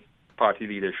Republican Party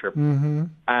leadership, Mm-hmm.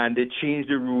 and they changed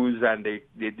the rules, and they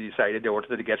decided they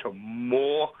wanted to get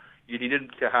more. You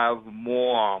needed to have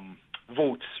more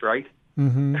votes, right?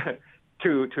 Mm-hmm.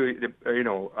 to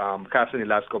cast in the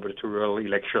last gubernatorial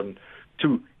election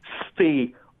to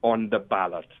stay on the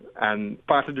ballot. And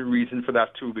part of the reason for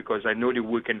that, too, because I know the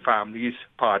Working Families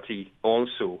Party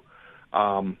also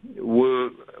were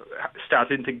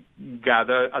starting to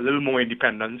gather a little more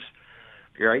independence,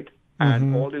 right?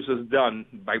 And all this was done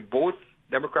by both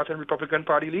Democrat and Republican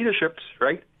Party leaderships,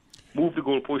 right? Move the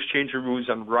goalposts, change the rules,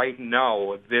 and right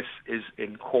now this is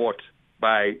in court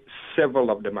by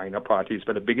several of the minor parties,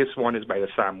 but the biggest one is by the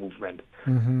SAM movement.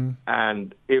 Mm-hmm.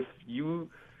 And if you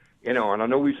and I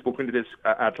know we've spoken to this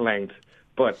at length,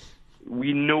 but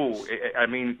we know, I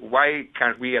mean, why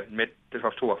can't we admit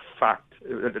to a fact,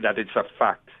 that it's a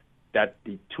fact, that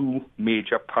the two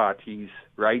major parties,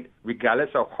 right, regardless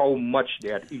of how much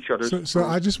they're at each other's... So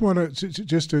I just want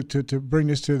to bring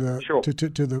this to the Sure. to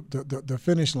the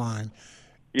finish line.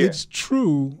 Yeah. It's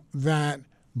true that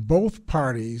both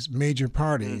parties, major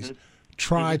parties,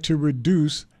 try to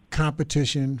reduce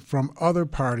competition from other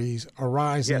parties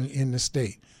arising in the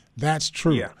state. That's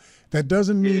true. Yeah. That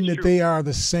doesn't mean that they are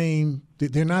the same.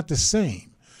 They're not the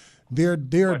same. They're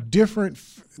different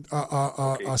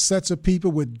sets of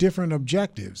people with different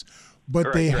objectives,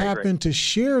 but they happen to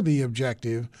share the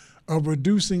objective of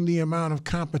reducing the amount of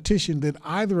competition that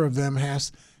either of them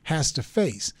has to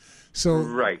face. So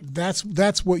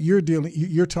that's what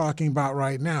you're talking about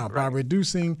right now. By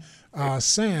reducing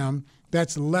SAM,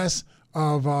 that's less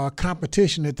of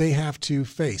competition that they have to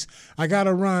face. I got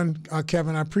to run,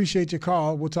 Kevin. I appreciate your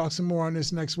call. We'll talk some more on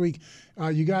this next week.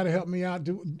 You got to help me out.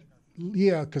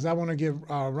 Because I want to give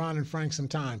Ron and Frank some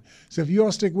time. So if you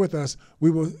all stick with us,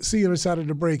 we will see you on the side of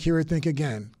the break here at Think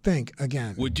Again. Think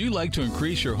Again. Would you like to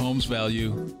increase your home's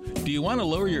value? Do you want to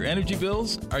lower your energy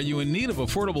bills? Are you in need of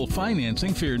affordable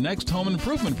financing for your next home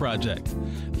improvement project?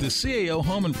 The CAO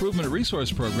Home Improvement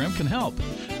Resource Program can help.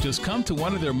 Just come to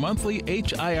one of their monthly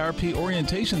HIRP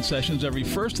orientation sessions every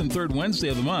first and third Wednesday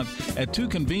of the month at 2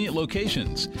 convenient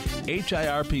locations.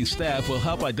 HIRP staff will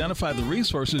help identify the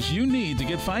resources you need to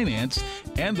get financed,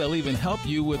 and they'll even help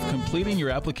you with completing your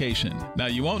application. Now,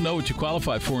 you won't know what you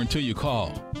qualify for until you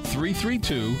call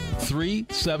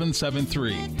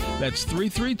 332-3773. That's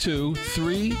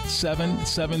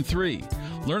 332-3773.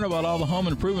 Learn about all the home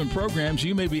improvement programs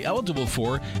you may be eligible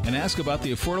for and ask about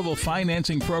the affordable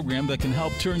financing program that can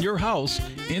help turn your house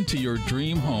into your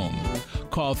dream home.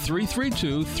 Call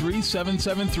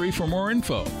 332-3773 for more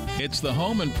info. It's the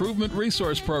Home Improvement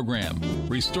Resource Program,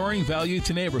 restoring value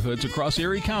to neighborhoods across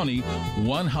Erie County,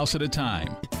 one house at a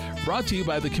time. Brought to you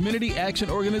by the Community Action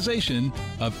Organization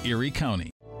of Erie County.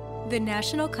 The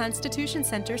National Constitution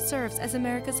Center serves as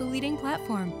America's leading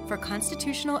platform for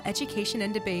constitutional education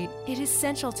and debate. It is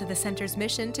central to the center's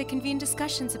mission to convene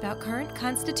discussions about current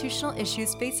constitutional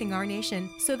issues facing our nation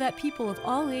so that people of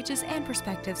all ages and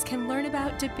perspectives can learn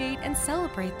about, debate, and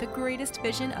celebrate the greatest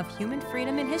vision of human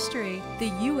freedom in history,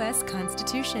 the U.S.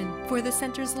 Constitution. For the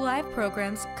center's live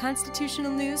programs,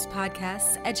 constitutional news,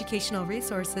 podcasts, educational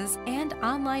resources, and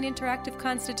online interactive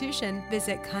constitution,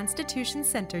 visit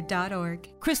constitutioncenter.org.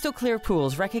 Crystal Clear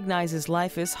Pools recognizes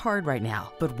life is hard right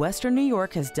now, but Western New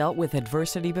York has dealt with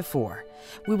adversity before.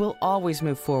 We will always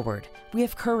move forward. We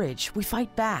have courage. We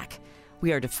fight back.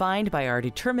 We are defined by our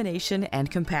determination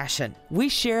and compassion. We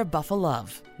share Buffalo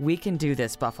love. We can do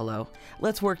this, Buffalo.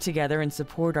 Let's work together and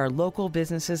support our local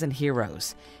businesses and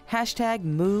heroes. Hashtag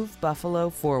Move Buffalo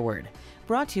Forward.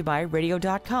 Brought to you by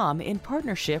Radio.com in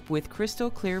partnership with Crystal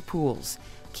Clear Pools.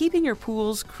 Keeping your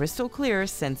pools crystal clear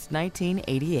since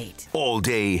 1988. All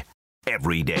day,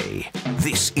 every day.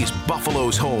 This is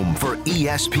Buffalo's home for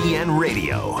ESPN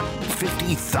Radio.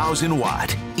 50,000 watt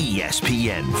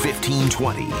ESPN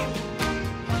 1520.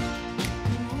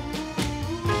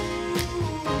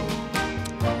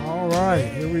 All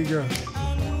right, here we go.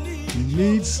 You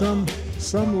need some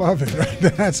loving, right?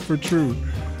 That's for true.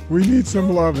 We need some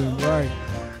loving, right?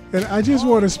 And I just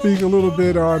want to speak a little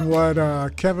bit on what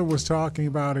Kevin was talking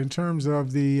about in terms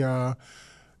of the,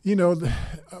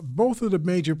 both of the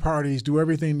major parties do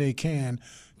everything they can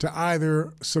to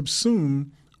either subsume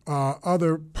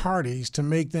other parties to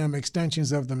make them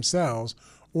extensions of themselves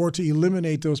or to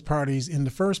eliminate those parties in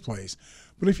the first place.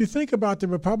 But if you think about the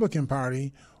Republican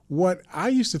Party, what I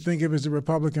used to think of as the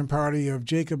Republican Party of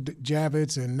Jacob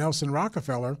Javits and Nelson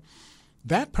Rockefeller,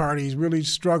 that party is really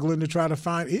struggling to try to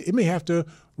find. It may have to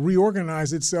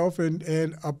reorganize itself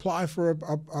and apply for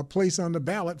a place on the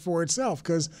ballot for itself,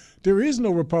 because there is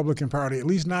no Republican Party, at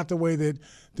least not the way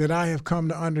that I have come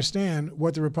to understand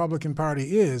what the Republican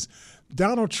Party is.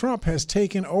 Donald Trump has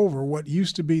taken over what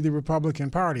used to be the Republican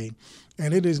Party,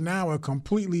 and it is now a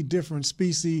completely different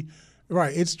species.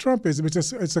 Right, it's Trumpism.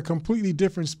 It's a completely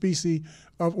different species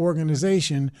of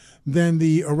organization than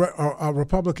the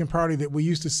Republican Party that we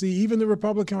used to see. Even the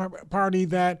Republican Party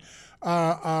that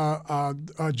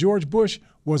George Bush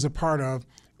was a part of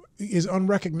is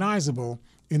unrecognizable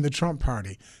in the Trump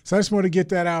Party. So I just want to get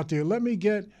that out there. Let me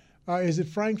get, is it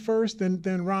Frank first,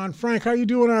 then Ron? Frank, how you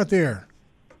doing out there?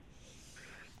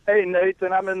 Hey,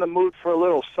 Nathan, I'm in the mood for a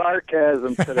little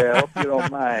sarcasm today. I hope you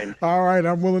don't mind. All right,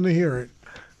 I'm willing to hear it.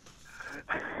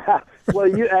 Well,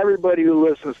 everybody who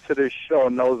listens to this show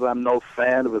knows I'm no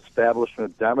fan of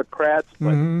establishment Democrats,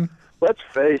 but let's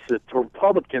face it, the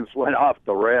Republicans went off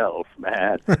the rails,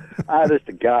 man. Honest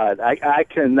to God, I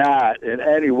cannot in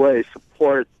any way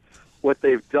support what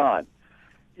they've done.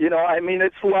 I mean,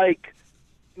 it's like,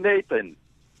 Nathan,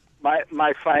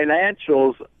 my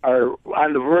financials are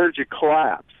on the verge of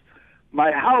collapse.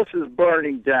 My house is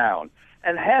burning down,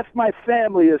 and half my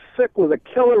family is sick with a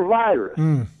killer virus.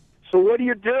 So what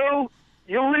do?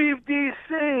 You leave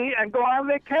D.C. and go on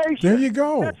vacation. There you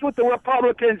go. That's what the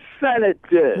Republican Senate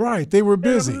did. Right, they were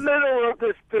busy. In the middle of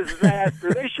this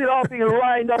disaster. They should all be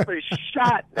lined up and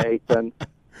shot, Nathan.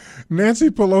 Nancy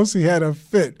Pelosi had a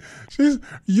fit.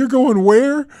 You're going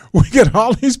where? We got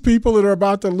all these people that are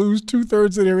about to lose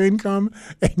 2/3 of their income,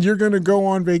 and you're going to go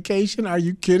on vacation? Are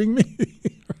you kidding me?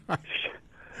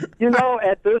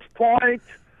 At this point,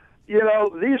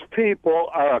 these people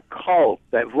are a cult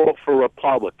that vote for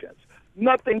Republicans.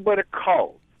 Nothing but a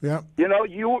cult. Yeah.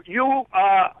 You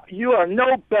are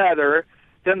no better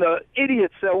than the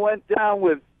idiots that went down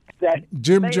with that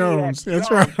Jim Jones. That's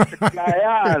right.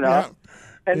 Guyana,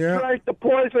 and drank the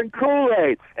poison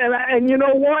Kool-Aid. And you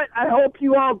know what? I hope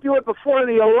you all do it before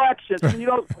the election, and you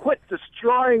don't quit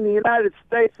destroying the United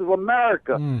States of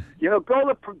America. Go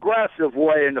the progressive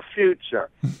way in the future.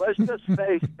 Let's just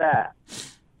face that.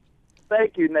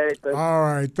 Thank you, Nathan. All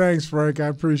right. Thanks, Frank. I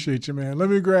appreciate you, man. Let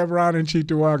me grab Ron and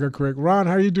Cheektowaga quick. Ron,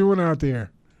 how you doing out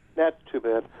there? Not too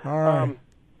bad. All right.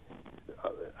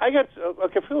 I got a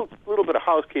little bit of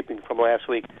housekeeping from last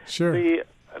week. Sure.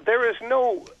 There is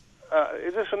no,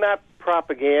 this is not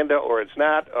propaganda, or it's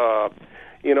not,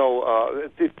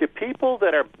 the people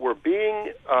that were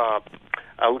being, a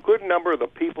good number of the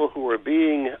people who were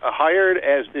being hired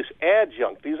as this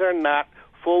adjunct, these are not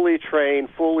fully trained,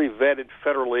 fully vetted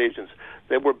federal agents.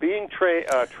 They were being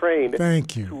trained.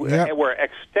 Thank you. Were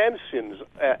extensions,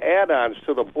 add-ons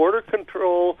to the Border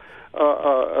Control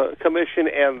Commission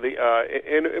and the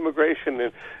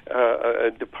Immigration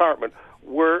Department.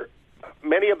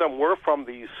 Many of them were from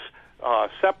these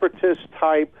separatist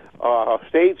type,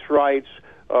 states' rights,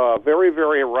 very,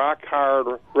 very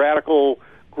rock-hard, radical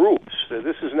groups.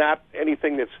 This is not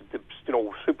anything that's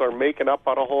people are making up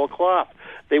out of whole cloth.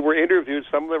 They were interviewed.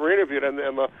 Some of them were interviewed in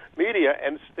the media,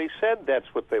 and they said that's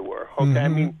what they were. Okay, I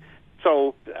mean,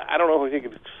 so I don't know if you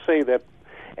could say that.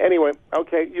 Anyway,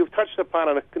 okay, you've touched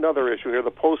upon another issue here: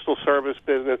 the Postal Service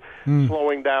business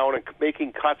slowing down and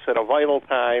making cuts at a vital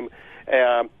time.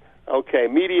 Okay,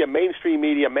 mainstream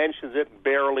media mentions it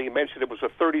barely. Mentioned it was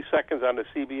 30 seconds on the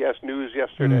CBS News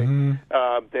yesterday.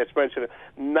 That's mentioned it.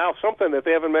 Now, something that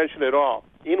they haven't mentioned at all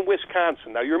in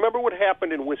Wisconsin. Now, you remember what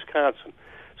happened in Wisconsin?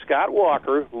 Scott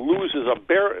Walker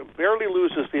barely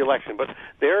loses the election, but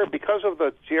there, because of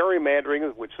the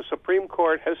gerrymandering, which the Supreme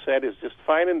Court has said is just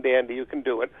fine and dandy, you can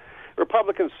do it.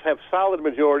 Republicans have solid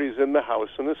majorities in the House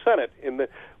and the Senate in the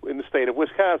state of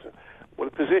Wisconsin. Well,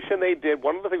 the position they did,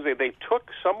 one of the things they took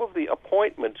some of the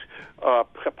appointment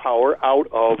power out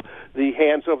of the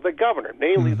hands of the governor,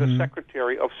 namely the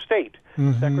Secretary of State.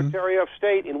 Secretary of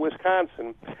State in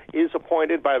Wisconsin is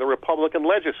appointed by the Republican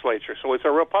legislature, so it's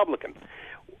a Republican.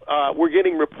 We're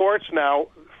getting reports now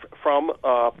from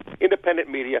independent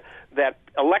media that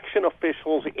election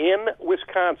officials in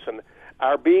Wisconsin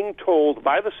are being told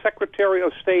by the Secretary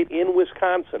of State in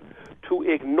Wisconsin to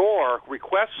ignore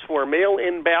requests for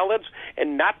mail-in ballots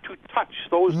and not to touch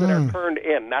those that are turned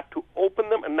in, not to open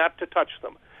them and not to touch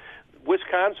them.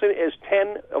 Wisconsin is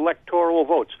 10 electoral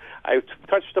votes. I've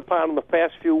touched upon in the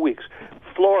past few weeks.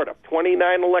 Florida,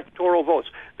 29 electoral votes.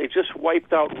 They just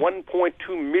wiped out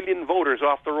 1.2 million voters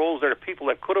off the rolls. There are people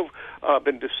that could have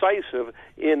been decisive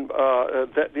in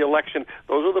the election.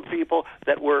 Those are the people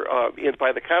that were,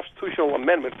 by the constitutional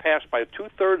amendment passed by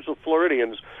 2/3 of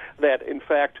Floridians, that, in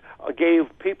fact, gave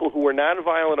people who were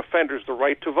nonviolent offenders the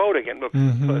right to vote again.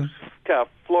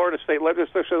 Florida state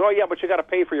legislature says, "Oh yeah, but you got to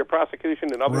pay for your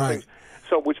prosecution and other things."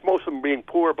 So, which most of them being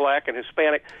poor, black, and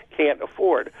Hispanic can't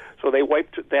afford. So they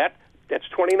wiped that. That's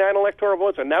 29 electoral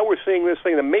votes, and now we're seeing this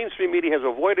thing. The mainstream media has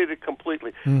avoided it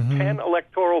completely. 10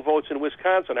 electoral votes in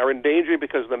Wisconsin are in danger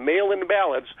because the mail-in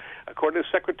ballots, according to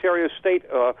Secretary of State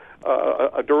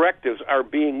directives,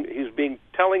 he's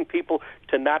telling people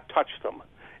to not touch them.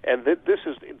 And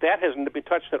that hasn't been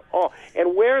touched at all.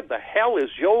 And where the hell is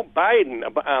Joe Biden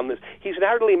on this? He's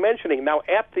hardly mentioning now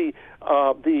at the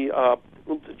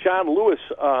John Lewis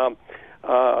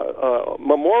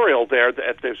memorial there.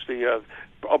 There's the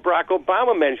Barack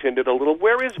Obama mentioned it a little.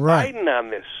 Where is Biden on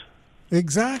this?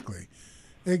 Exactly.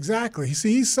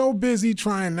 See, he's so busy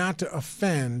trying not to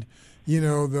offend,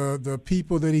 the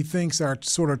people that he thinks are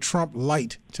sort of Trump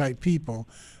light type people,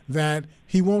 that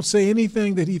he won't say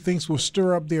anything that he thinks will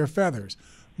stir up their feathers.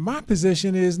 My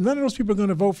position is none of those people are going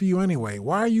to vote for you anyway.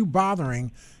 Why are you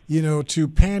bothering, to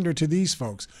pander to these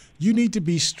folks? You need to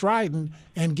be strident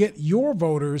and get your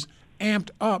voters amped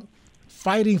up,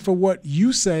 fighting for what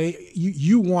you say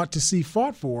you want to see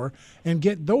fought for, and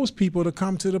get those people to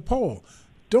come to the poll.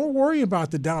 Don't worry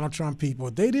about the Donald Trump people.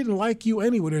 They didn't like you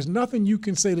anyway. There's nothing you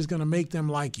can say that's going to make them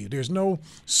like you. There's no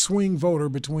swing voter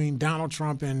between Donald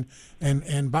Trump and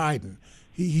Biden.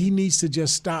 He needs to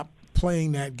just stop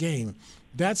playing that game.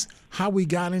 That's how we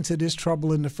got into this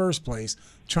trouble in the first place,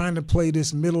 trying to play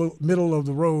this middle of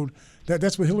the road.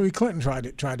 That's what Hillary Clinton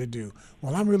tried to do.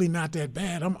 Well, I'm really not that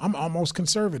bad. I'm almost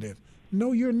conservative.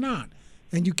 No, you're not.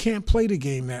 And you can't play the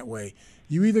game that way.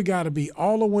 You either got to be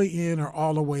all the way in or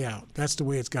all the way out. That's the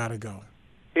way it's got to go.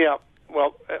 Yeah.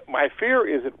 Well, my fear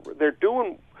is that they're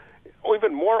doing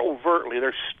even more overtly.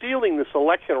 They're stealing this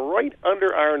election right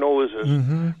under our noses.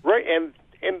 Right, and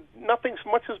nothing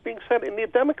much is being said. And the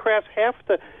Democrats have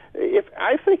to. If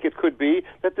I think it could be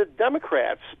that the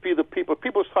Democrats be the people.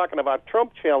 People's talking about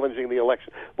Trump challenging the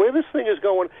election. Where this thing is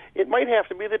going, it might have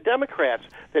to be the Democrats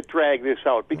that drag this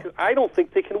out, because I don't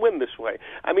think they can win this way.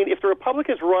 I mean, if the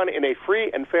Republicans run in a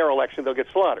free and fair election, they'll get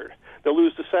slaughtered. They'll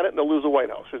lose the Senate and they'll lose the White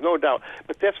House. There's no doubt.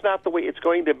 But that's not the way it's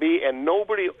going to be, and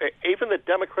nobody, even the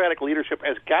Democratic leadership,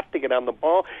 has got to get on the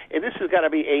ball, and this has got to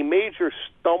be a major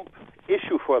stump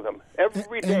issue for them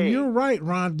every day. And you're right,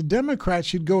 Ron. The Democrats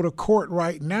should go to court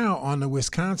right now on the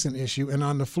Wisconsin issue and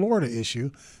on the Florida issue.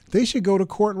 They should go to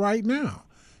court right now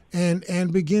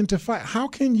and begin to fight. How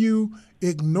can you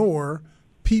ignore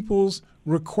people's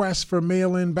requests for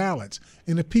mail-in ballots?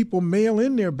 And if people mail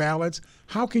in their ballots,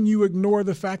 how can you ignore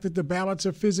the fact that the ballots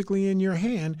are physically in your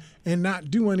hand and not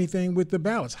do anything with the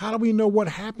ballots? How do we know what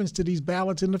happens to these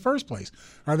ballots in the first place?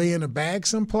 Are they in a bag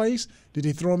someplace? Did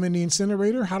they throw them in the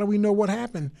incinerator? How do we know what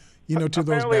happened, to those ballots?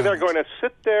 Apparently they're going to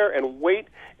sit there and wait,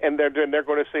 and they're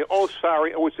going to say, "Oh,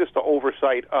 sorry, it was just an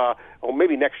oversight.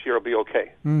 Maybe next year will be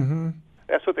okay."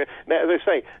 That's what they're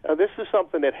saying. This is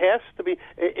something that has to be.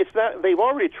 It's not. They've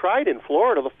already tried in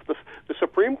Florida. The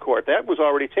Supreme Court, that was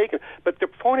already taken. But the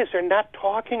point is, they're not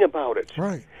talking about it.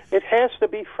 Right. It has to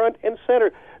be front and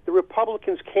center. The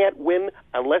Republicans can't win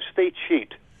unless they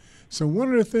cheat. So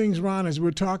one of the things, Ron, as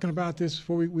we're talking about this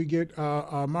before we get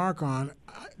Mark on,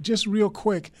 just real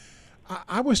quick,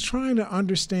 I was trying to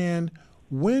understand,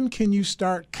 when can you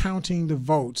start counting the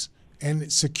votes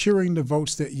and securing the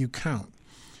votes that you count?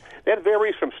 That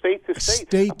varies from state to state.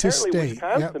 State to Apparently, state.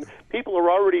 Wisconsin, people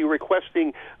are already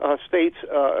requesting states,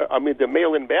 the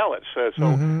mail-in ballots. So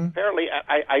apparently,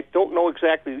 I don't know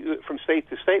exactly from state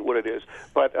to state what it is,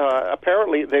 but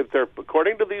apparently, they're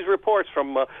according to these reports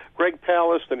from Greg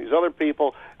Palast and these other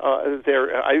people,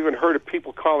 I even heard of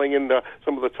people calling in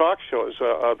some of the talk shows,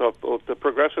 the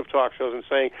progressive talk shows, and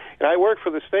saying, I work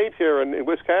for the state here in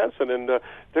Wisconsin, and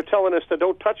they're telling us to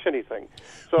don't touch anything.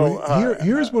 So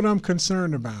here's what I'm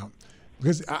concerned about.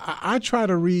 Because I try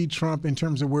to read Trump in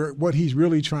terms of what he's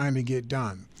really trying to get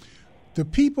done. The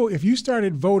people, if you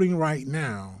started voting right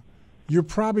now, you're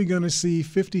probably going to see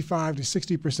 55 to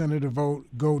 60% of the vote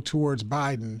go towards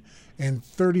Biden and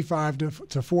 35 to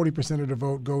 40% of the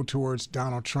vote go towards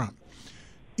Donald Trump.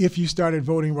 If you started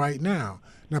voting right now.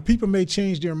 Now, people may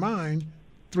change their mind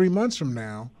 3 months from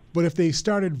now, but if they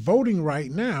started voting right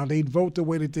now, they'd vote the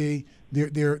way that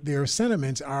their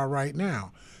sentiments are right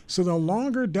now. So the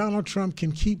longer Donald Trump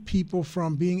can keep people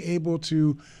from being able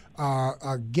to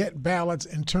get ballots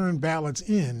and turn ballots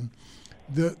in,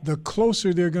 the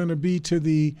closer they're going to be to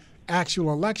the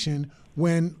actual election,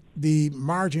 when the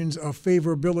margins of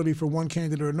favorability for one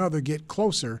candidate or another get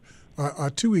closer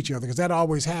to each other, because that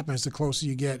always happens the closer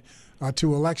you get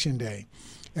to Election Day.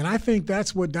 And I think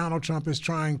that's what Donald Trump is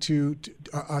trying to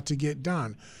get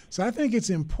done. So I think it's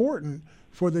important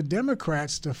for the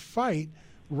Democrats to fight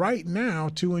right now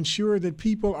to ensure that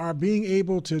people are being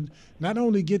able to not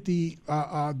only get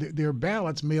their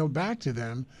ballots mailed back to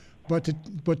them, but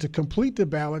to complete the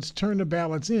ballots, turn the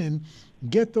ballots in,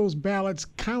 get those ballots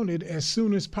counted as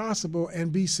soon as possible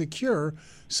and be secure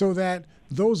so that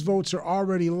those votes are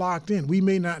already locked in. We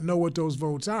may not know what those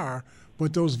votes are,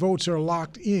 but those votes are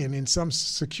locked in some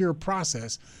secure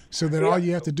process so that all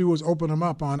you have to do is open them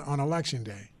up on Election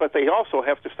Day. But they also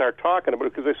have to start talking about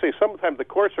it because they say sometimes the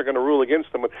courts are going to rule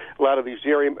against them in a lot of these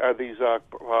states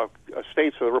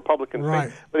or the Republican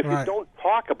states. But if you don't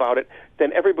talk about it,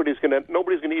 then nobody's going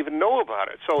to even know about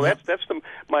it. So that's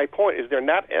my point is they're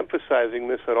not emphasizing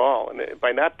this at all. And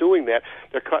by not doing that,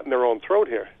 they're cutting their own throat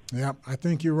here. Yeah, I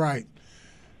think you're right.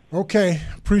 Okay,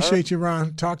 appreciate you,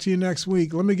 Ron. Talk to you next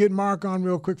week. Let me get Mark on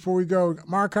real quick before we go.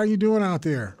 Mark, how you doing out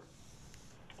there?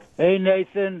 Hey,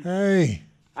 Nathan. Hey.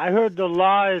 I heard the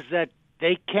law is that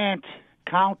they can't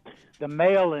count the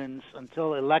mail-ins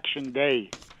until Election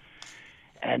Day.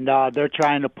 And they're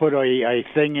trying to put a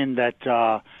thing in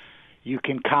that you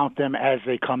can count them as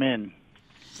they come in.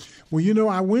 Well,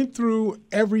 I went through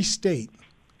every state.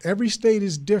 Every state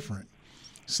is different.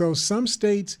 So some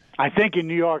states... I think in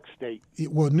New York State.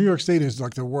 Well, New York State is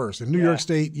like the worst. In New York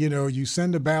State, you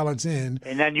send the ballots in.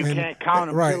 And then you can't count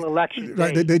them until Election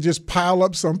Day. Right, they just pile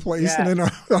up someplace, and then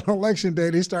on Election Day,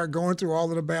 they start going through all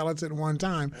of the ballots at one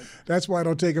time. That's why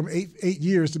it'll take them eight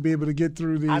years to be able to get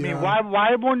through the... I mean,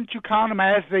 why wouldn't you count them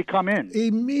as they come in?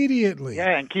 Immediately.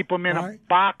 Yeah, and keep them in a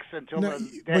box until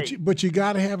the day. But you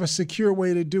got to have a secure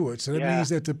way to do it. So that means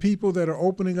that the people that are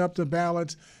opening up the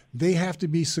ballots, they have to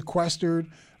be sequestered.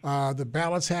 The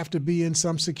ballots have to be in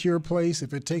some secure place.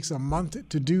 If it takes a month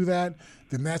to do that,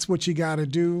 then that's what you got to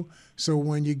do. So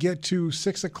when you get to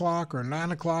 6 o'clock or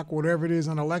 9 o'clock, whatever it is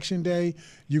on Election Day,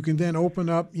 you can then open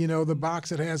up, the box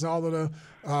that has all of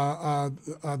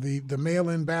the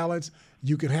mail-in ballots.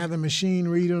 You can have the machine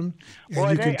read them.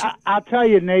 I'll tell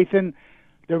you, Nathan,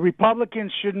 the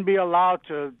Republicans shouldn't be allowed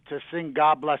to sing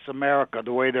 "God Bless America"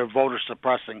 the way they're voter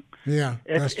suppressing. Yeah,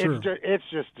 that's true. It's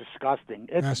just disgusting.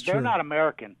 That's true. They're not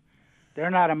American. They're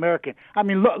not American. I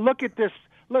mean, look at this.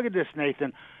 Look at this,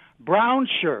 Nathan. Brown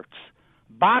shirts,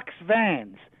 box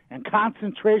vans, and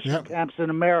concentration camps in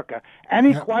America.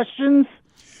 Any questions?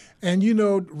 And,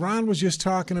 Ron was just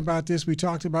talking about this. We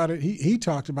talked about it. He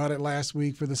talked about it last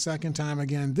week for the second time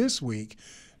again this week,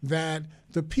 that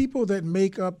the people that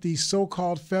make up these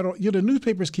so-called federal, the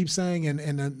newspapers keep saying and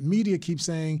the media keep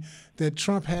saying that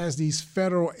Trump has these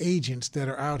federal agents that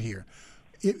are out here.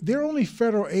 They're only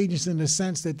federal agents in the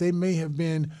sense that they may have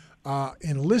been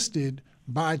enlisted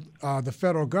by the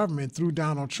federal government through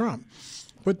Donald Trump.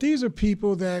 But these are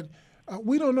people that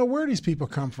we don't know where these people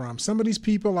come from. Some of these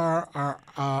people are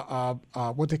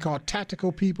what they call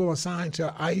tactical people assigned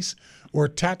to ICE or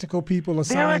tactical people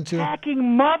assigned They're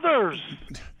attacking mothers.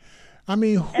 I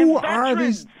mean, who are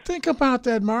these? Think about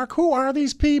that, Mark. Who are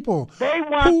these people? They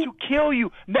want to kill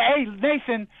you. Hey,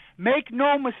 Nathan, make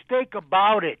no mistake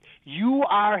about it. You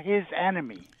are his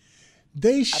enemy.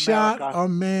 They shot a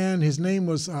man. His name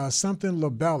was something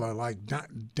Labella, like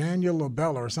Daniel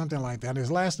Labella or something like that.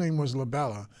 His last name was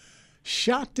Labella.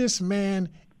 Shot this man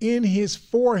in his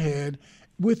forehead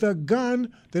with a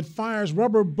gun that fires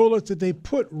rubber bullets that they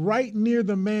put right near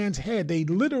the man's head. They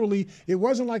literally, it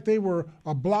wasn't like they were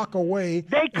a block away.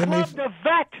 They clubbed the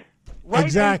vet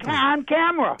right on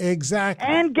camera. Exactly.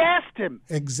 And gassed him.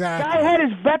 Exactly. Guy had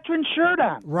his veteran shirt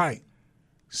on. Right.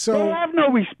 So they have no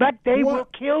respect. They will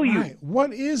kill you. Right.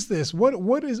 What is this?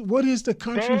 What is the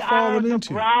country falling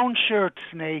into? They are the brown shirts,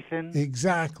 Nathan.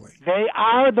 Exactly. They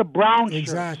are the brown shirts.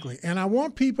 Exactly. And I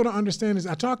want people to understand this.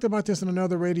 I talked about this in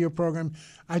another radio program.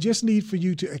 I just need for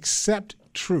you to accept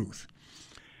truth.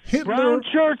 Hitler, brown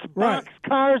shirts,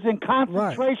 boxcars, and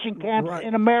concentration camps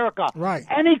in America. Right.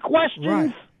 Any questions?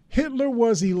 Right. Hitler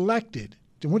was elected.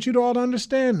 I want you to all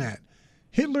understand that.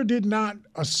 Hitler did not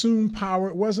assume power.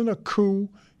 It wasn't a coup.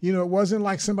 It wasn't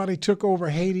like somebody took over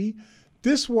Haiti.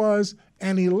 This was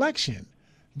an election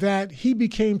that he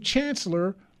became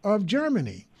chancellor of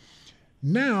Germany.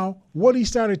 Now, what he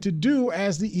started to do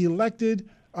as the elected,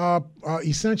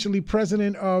 essentially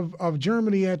president of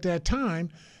Germany at that time,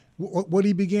 what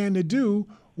he began to do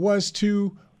was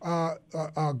to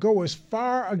go as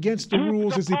far against the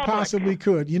rules as he possibly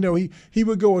could. He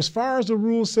would go as far as the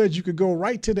rules said. You could go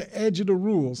right to the edge of the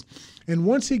rules. And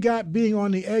once he got being on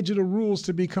the edge of the rules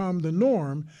to become the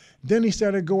norm, then he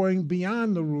started going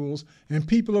beyond the rules. And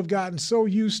people have gotten so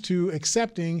used to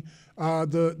accepting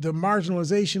the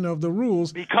marginalization of the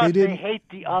rules. Because they hate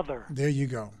the other. There you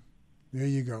go. There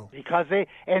you go. Because they,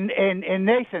 and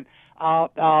Nathan,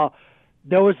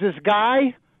 there was this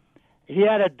guy. He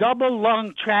had a double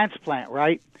lung transplant,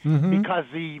 right? Mm-hmm. Because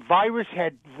the virus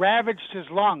had ravaged his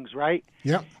lungs, right?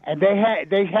 Yep. And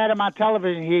they had him on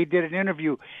television. He did an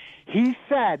interview. He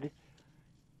said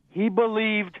he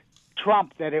believed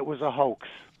Trump that it was a hoax.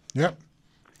 Yep.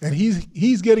 And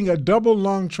he's getting a double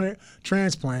lung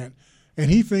transplant,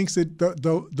 and he thinks that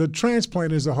the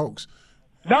transplant is a hoax.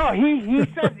 No, he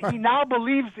said he now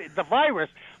believes the virus,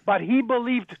 but he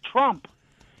believed Trump.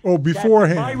 Oh,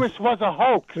 beforehand. That the virus was a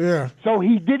hoax. Yeah. So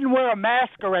he didn't wear a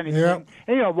mask or anything. Yep.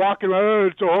 And, walking around, oh,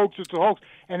 it's a hoax, it's a hoax.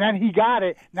 And then he got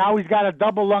it. Now he's got a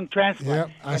double lung transplant.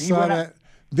 Yep, I saw that.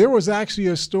 There was actually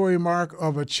a story, Mark,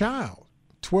 of a child,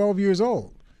 12 years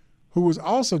old, who was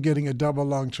also getting a double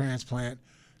lung transplant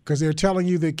because they're telling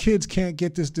you that kids can't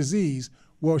get this disease.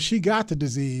 Well, she got the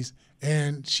disease,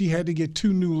 and she had to get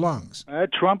 2 new lungs.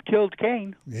 Trump killed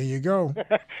Cain. There you go.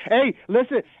 Hey,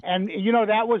 listen, and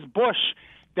that was Bush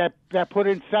that put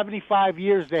in 75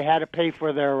 years they had to pay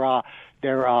for their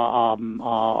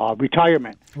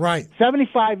retirement. Right.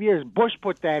 75 years. Bush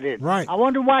put that in. Right. I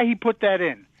wonder why he put that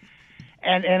in.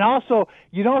 And also,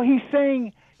 he's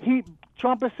saying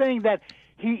Trump is saying that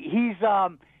he's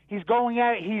going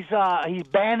at he's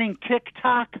banning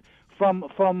TikTok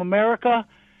from America.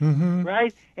 Mm-hmm.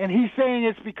 Right, and he's saying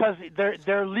it's because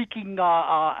they're leaking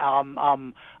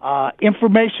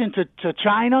information to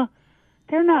China.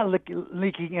 They're not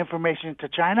leaking information to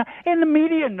China, and the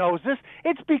media knows this.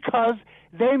 It's because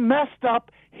they messed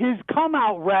up his come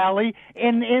out rally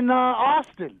in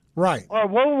Austin. Right. Or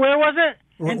where was it?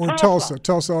 In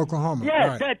Tulsa, Oklahoma. Yeah,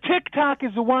 right. That TikTok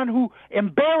is the one who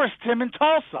embarrassed him in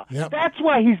Tulsa. Yep. That's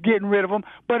why he's getting rid of him.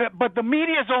 But the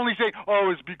media's only saying, oh,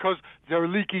 it's because they're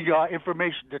leaking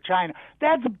information to China.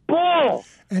 That's bull.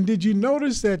 And did you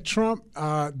notice that Trump,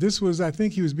 I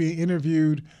think he was being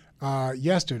interviewed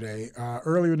yesterday,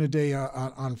 earlier in the day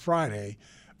on Friday.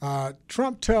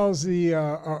 Trump tells the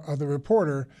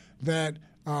reporter that,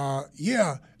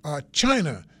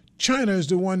 China is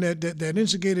the one that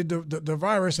instigated the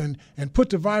virus and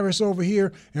put the virus over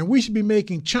here, and we should be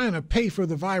making China pay for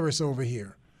the virus over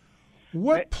here.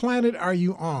 What planet are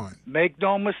you on? Make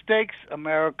no mistakes,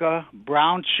 America.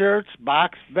 Brown shirts,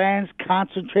 box vans,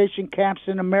 concentration camps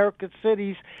in American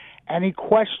cities. Any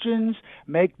questions?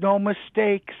 Make no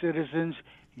mistake, citizens,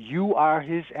 you are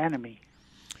his enemy.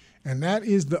 And that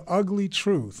is the ugly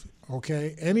truth,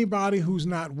 okay? Anybody who's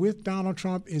not with Donald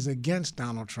Trump is against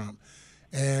Donald Trump.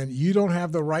 And you don't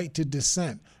have the right to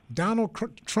dissent. Donald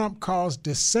Trump calls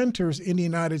dissenters in the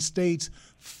United States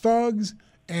thugs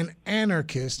and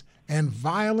anarchists and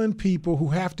violent people who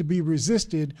have to be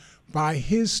resisted by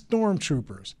his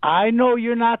stormtroopers. I know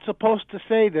you're not supposed to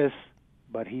say this,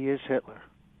 but he is Hitler.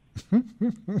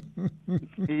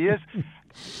 He is.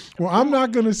 Well, I'm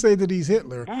not going to say that he's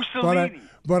Hitler, Mussolini.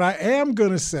 but I am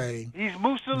going to say he's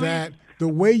Mussolini. That the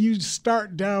way you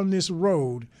start down this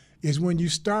road is when you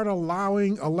start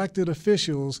allowing elected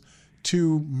officials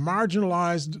to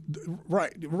marginalize,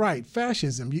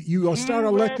 fascism. You start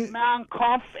electing. Mein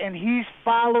Kampf, and he's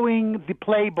following the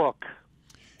playbook.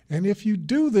 And if you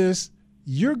do this,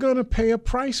 you're going to pay a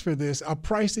price for this, a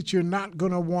price that you're not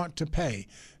going to want to pay.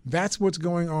 That's what's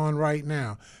going on right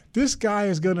now. This guy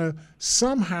is going to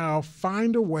somehow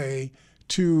find a way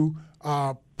to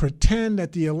pretend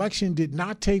that the election did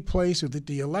not take place or that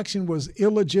the election was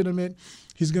illegitimate.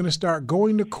 He's going to start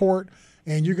going to court,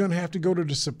 and you're going to have to go to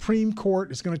the Supreme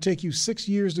Court. It's going to take you 6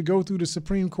 years to go through the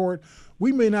Supreme Court.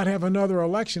 We may not have another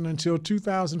election until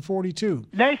 2042.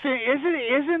 Nathan,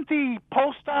 isn't the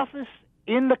post office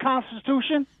in the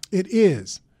Constitution? It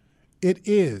is. It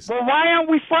is. Well, why aren't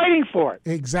we fighting for it?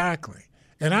 Exactly.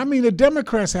 And I mean, the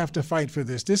Democrats have to fight for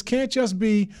this. This can't just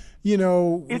be, it's in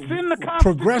the Constitution.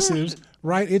 Progressives,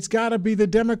 right? It's got to be the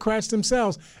Democrats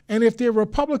themselves. And if there are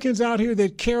Republicans out here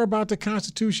that care about the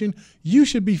Constitution, you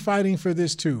should be fighting for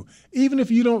this too. Even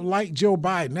if you don't like Joe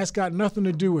Biden, that's got nothing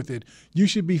to do with it. You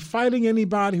should be fighting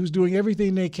anybody who's doing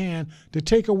everything they can to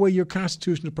take away your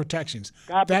constitutional protections.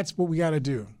 That's what we got to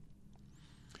do.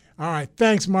 All right.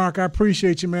 Thanks, Mark. I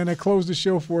appreciate you, man. That closed the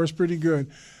show for us pretty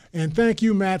good. And thank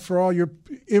you, Matt, for all your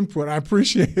input. I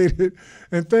appreciate it.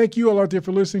 And thank you all out there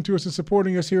for listening to us and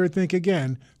supporting us here at Think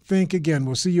Again. Think Again.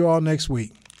 We'll see you all next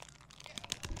week.